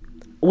her,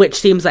 which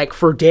seems like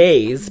for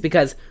days,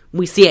 because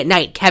we see at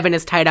night Kevin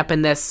is tied up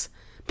in this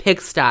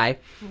pigsty.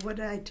 What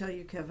did I tell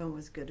you Kevin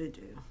was going to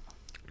do?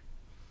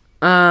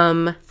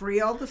 Free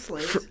all the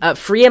slaves.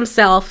 Free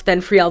himself,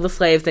 then free all the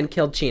slaves, then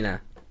kill China.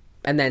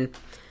 And then,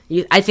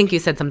 I think you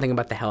said something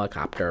about the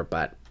helicopter,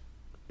 but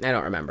I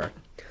don't remember.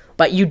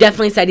 But you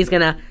definitely said he's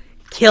gonna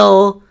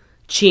kill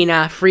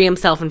China, free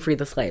himself, and free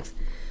the slaves.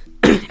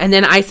 And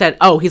then I said,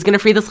 oh, he's gonna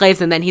free the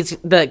slaves, and then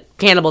the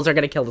cannibals are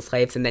gonna kill the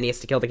slaves, and then he has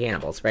to kill the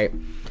cannibals, right?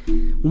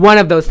 One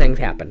of those things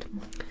happened.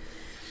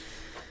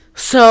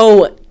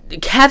 So,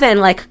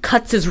 Kevin,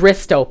 cuts his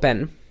wrist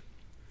open.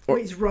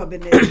 He's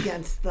rubbing it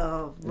against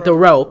the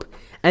rope.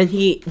 And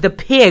the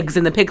pigs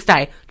in the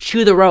pigsty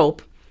chew the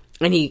rope,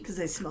 and because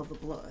they smell the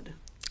blood.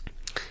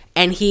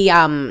 And he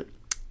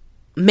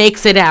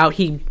makes it out.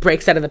 He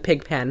breaks out of the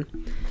pig pen.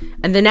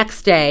 And the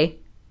next day,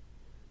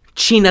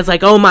 China's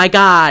like, "Oh my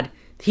God,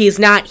 he's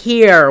not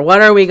here.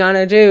 What are we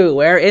gonna do?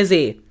 Where is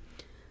he?"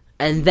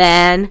 And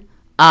then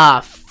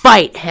a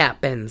fight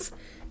happens.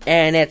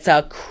 And it's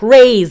a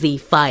crazy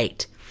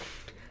fight.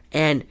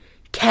 And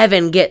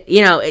Kevin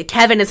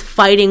is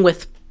fighting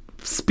with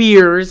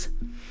spears,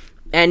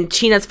 and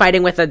China's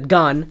fighting with a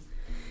gun,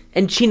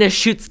 and China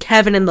shoots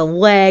Kevin in the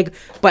leg,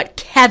 but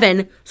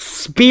Kevin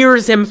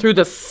spears him through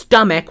the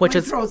stomach, which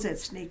throws that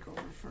snake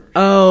over first.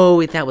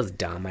 Oh, that was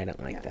dumb. I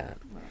don't like that.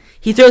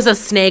 He throws a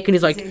snake, and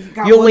he's like,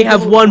 "You only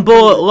have one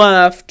bullet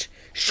left.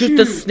 Shoot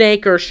the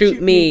snake or shoot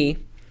me."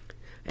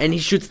 And he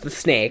shoots the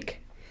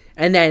snake,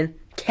 and then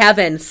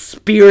Kevin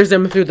spears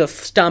him through the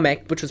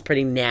stomach, which was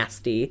pretty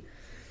nasty.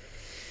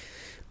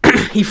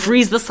 He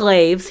frees the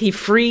slaves. He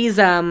frees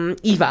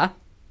Eva.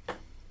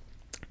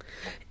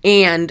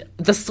 And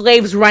the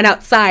slaves run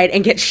outside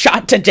and get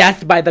shot to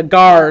death by the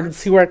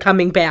guards who are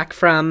coming back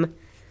from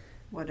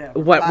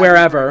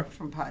wherever.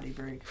 From potty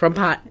break. From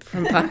potty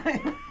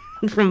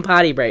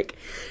break.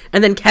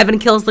 And then Kevin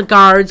kills the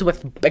guards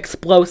with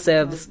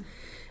explosives.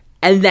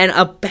 And then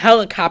a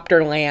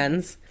helicopter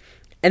lands.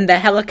 And the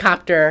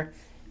helicopter,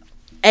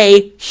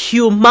 a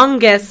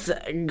humongous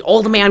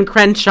Old Man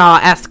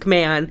Crenshaw-esque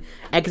man,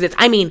 exits.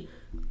 I mean,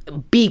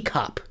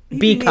 B-cup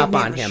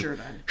on him.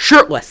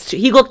 Shirtless.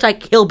 He looked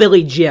like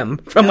Hillbilly Jim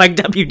from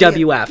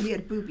WWF. He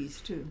had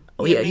boobies too.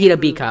 He had a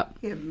B-cup.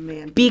 He had a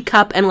man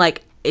B-cup and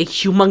a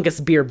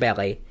humongous beer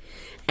belly.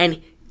 And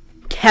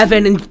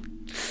Kevin and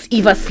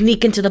Eva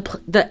sneak into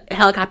the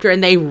helicopter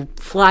and they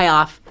fly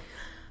off.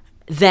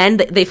 Then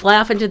they fly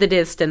off into the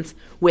distance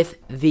with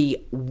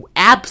the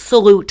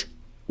absolute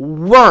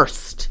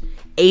worst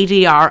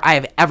ADR I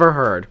have ever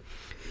heard.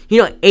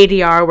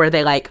 ADR where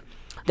they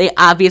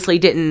obviously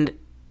didn't.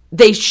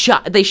 They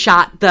shot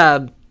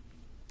the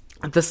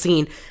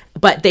scene,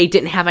 but they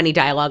didn't have any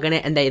dialogue in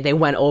it, and they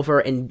went over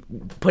and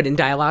put in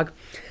dialogue.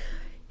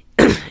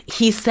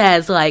 He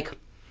says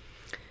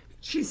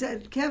she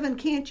said, "Kevin,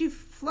 can't you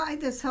fly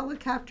this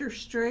helicopter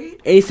straight?"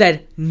 And he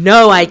said,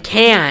 "No, I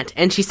can't."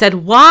 And she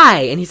said,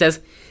 "Why?" And he says,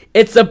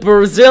 "It's a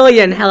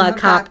Brazilian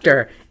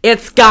helicopter.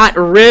 It's got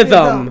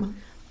rhythm."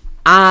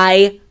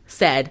 I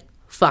said,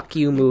 "Fuck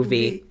you,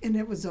 movie." And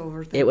it was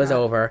over. It was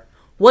over.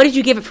 What did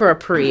you give it for a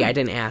pre? I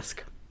didn't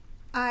ask.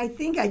 I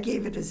think I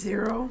gave it a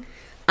 0.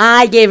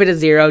 I gave it a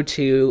 0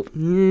 too.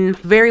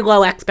 Very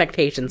low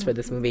expectations for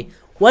this movie.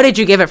 What did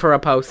you give it for a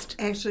post?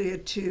 Actually a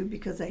 2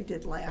 because I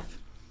did laugh.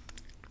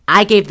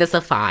 I gave this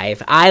a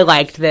 5. I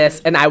liked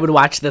this, and I would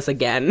watch this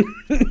again.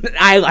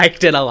 I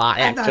liked it a lot,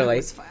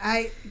 actually.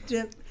 I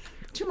did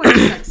too much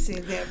sex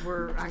scenes that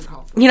were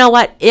uncalled for. You know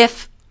what?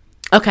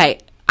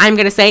 I'm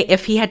going to say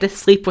if he had to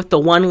sleep with the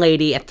one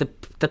lady at the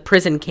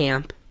prison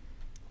camp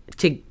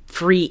to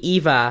free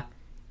Eva,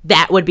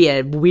 that would be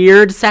a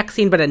weird sex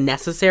scene, but a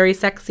necessary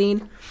sex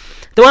scene.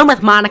 The one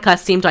with Monica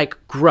seemed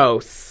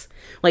gross.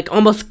 like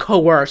almost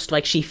coerced,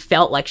 like she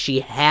felt like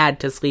she had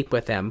to sleep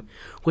with him,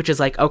 which is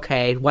like,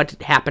 okay,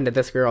 what happened to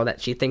this girl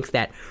that she thinks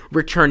that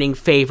returning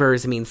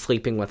favors means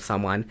sleeping with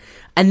someone?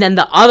 And then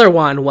the other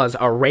one was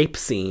a rape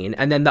scene,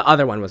 and then the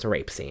other one was a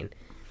rape scene.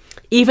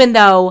 Even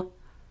though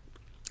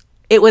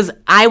it was,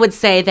 I would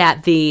say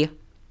that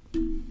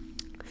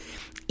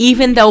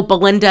even though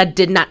Belinda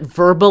did not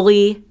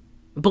verbally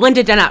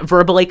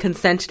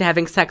consent to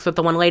having sex with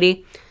the one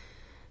lady,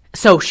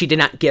 so she did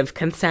not give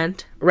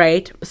consent,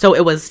 right? So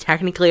it was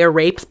technically a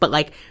rape, but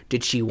like,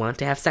 did she want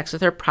to have sex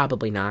with her?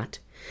 Probably not.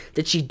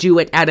 Did she do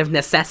it out of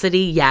necessity?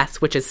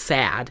 Yes, which is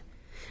sad.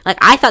 Like,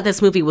 I thought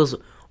this movie was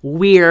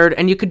weird,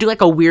 and you could do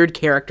like a weird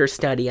character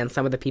study on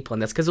some of the people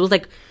in this, because it was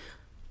like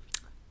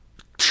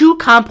too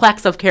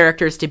complex of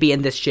characters to be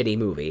in this shitty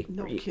movie.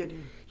 No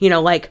kidding. You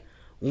know, like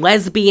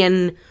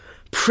lesbian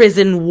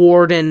prison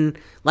warden,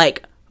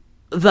 like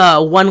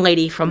the one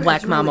lady from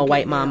Black Mama,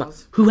 White Mama,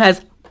 who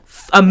has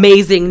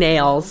amazing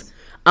nails.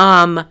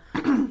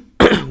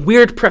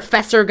 Weird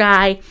professor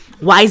guy.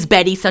 Why is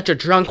Betty such a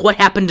drunk? What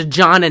happened to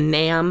John and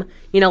Nam?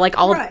 You know, like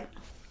all right.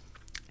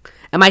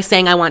 Am I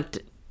saying I want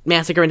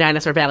Massacre in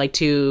Dinosaur Valley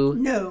 2?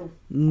 No.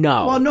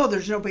 Well, no,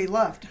 there's nobody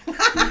left.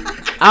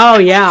 Oh,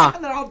 yeah.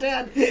 They're all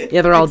dead.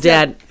 Yeah, they're all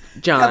dead.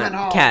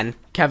 John.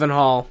 Kevin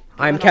Hall.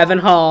 I'm Kevin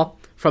Hall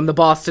from the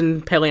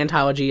Boston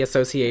Paleontology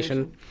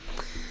Association.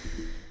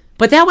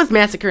 But that was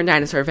Massacre in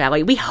Dinosaur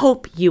Valley. We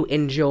hope you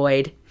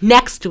enjoyed.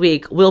 Next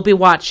week, we'll be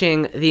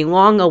watching the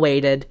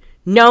long-awaited,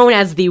 known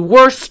as the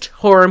worst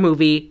horror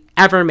movie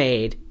ever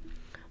made,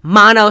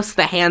 Manos,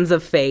 The Hands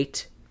of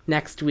Fate,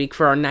 next week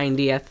for our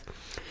 90th.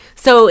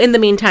 So in the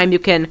meantime, you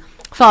can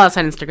follow us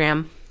on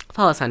Instagram,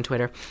 follow us on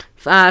Twitter,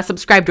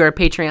 subscribe to our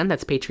Patreon.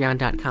 That's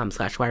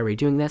patreon.com/why are we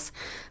doing this.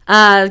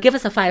 Give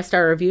us a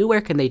 5-star review.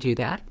 Where can they do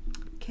that?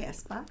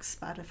 Castbox,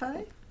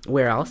 Spotify.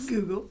 Where else?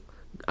 Google.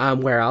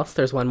 Where else?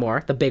 There's one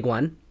more. The big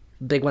one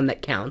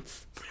that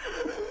counts.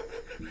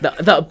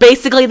 The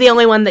basically the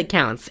only one that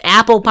counts.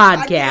 Apple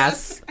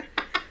Podcasts.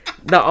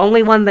 The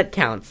only one that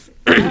counts.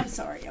 I'm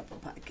sorry, Apple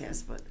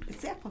Podcasts, but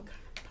it's Apple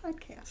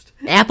Podcast.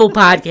 Apple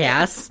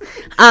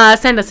Podcasts.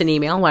 Send us an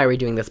email. Why are we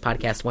doing this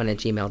podcast?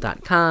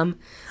 1@gmail.com.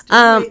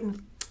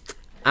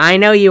 I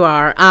know you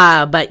are.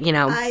 But you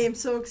know, I am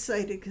so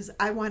excited because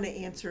I want to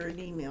answer an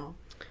email.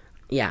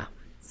 Yeah.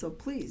 So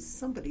please,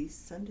 somebody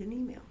send an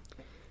email.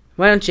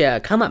 Why don't you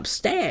come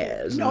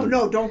upstairs?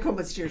 No, don't come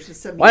upstairs to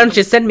send me. Why don't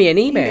you send me an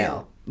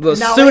email? The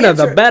sooner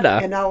the better.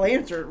 And I'll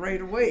answer it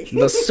right away.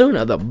 The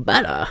sooner the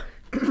better.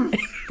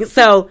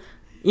 So,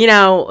 you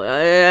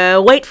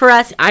know, wait for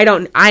us.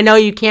 I know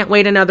you can't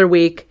wait another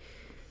week.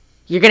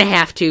 You're going to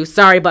have to.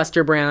 Sorry,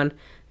 Buster Brown.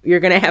 You're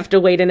going to have to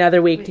wait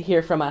another week to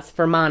hear from us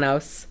for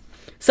Manos.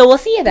 So we'll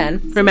see you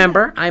then.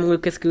 Remember, I'm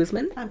Lucas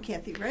Guzman. I'm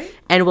Kathy Wright.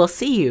 And we'll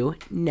see you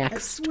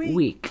next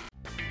week.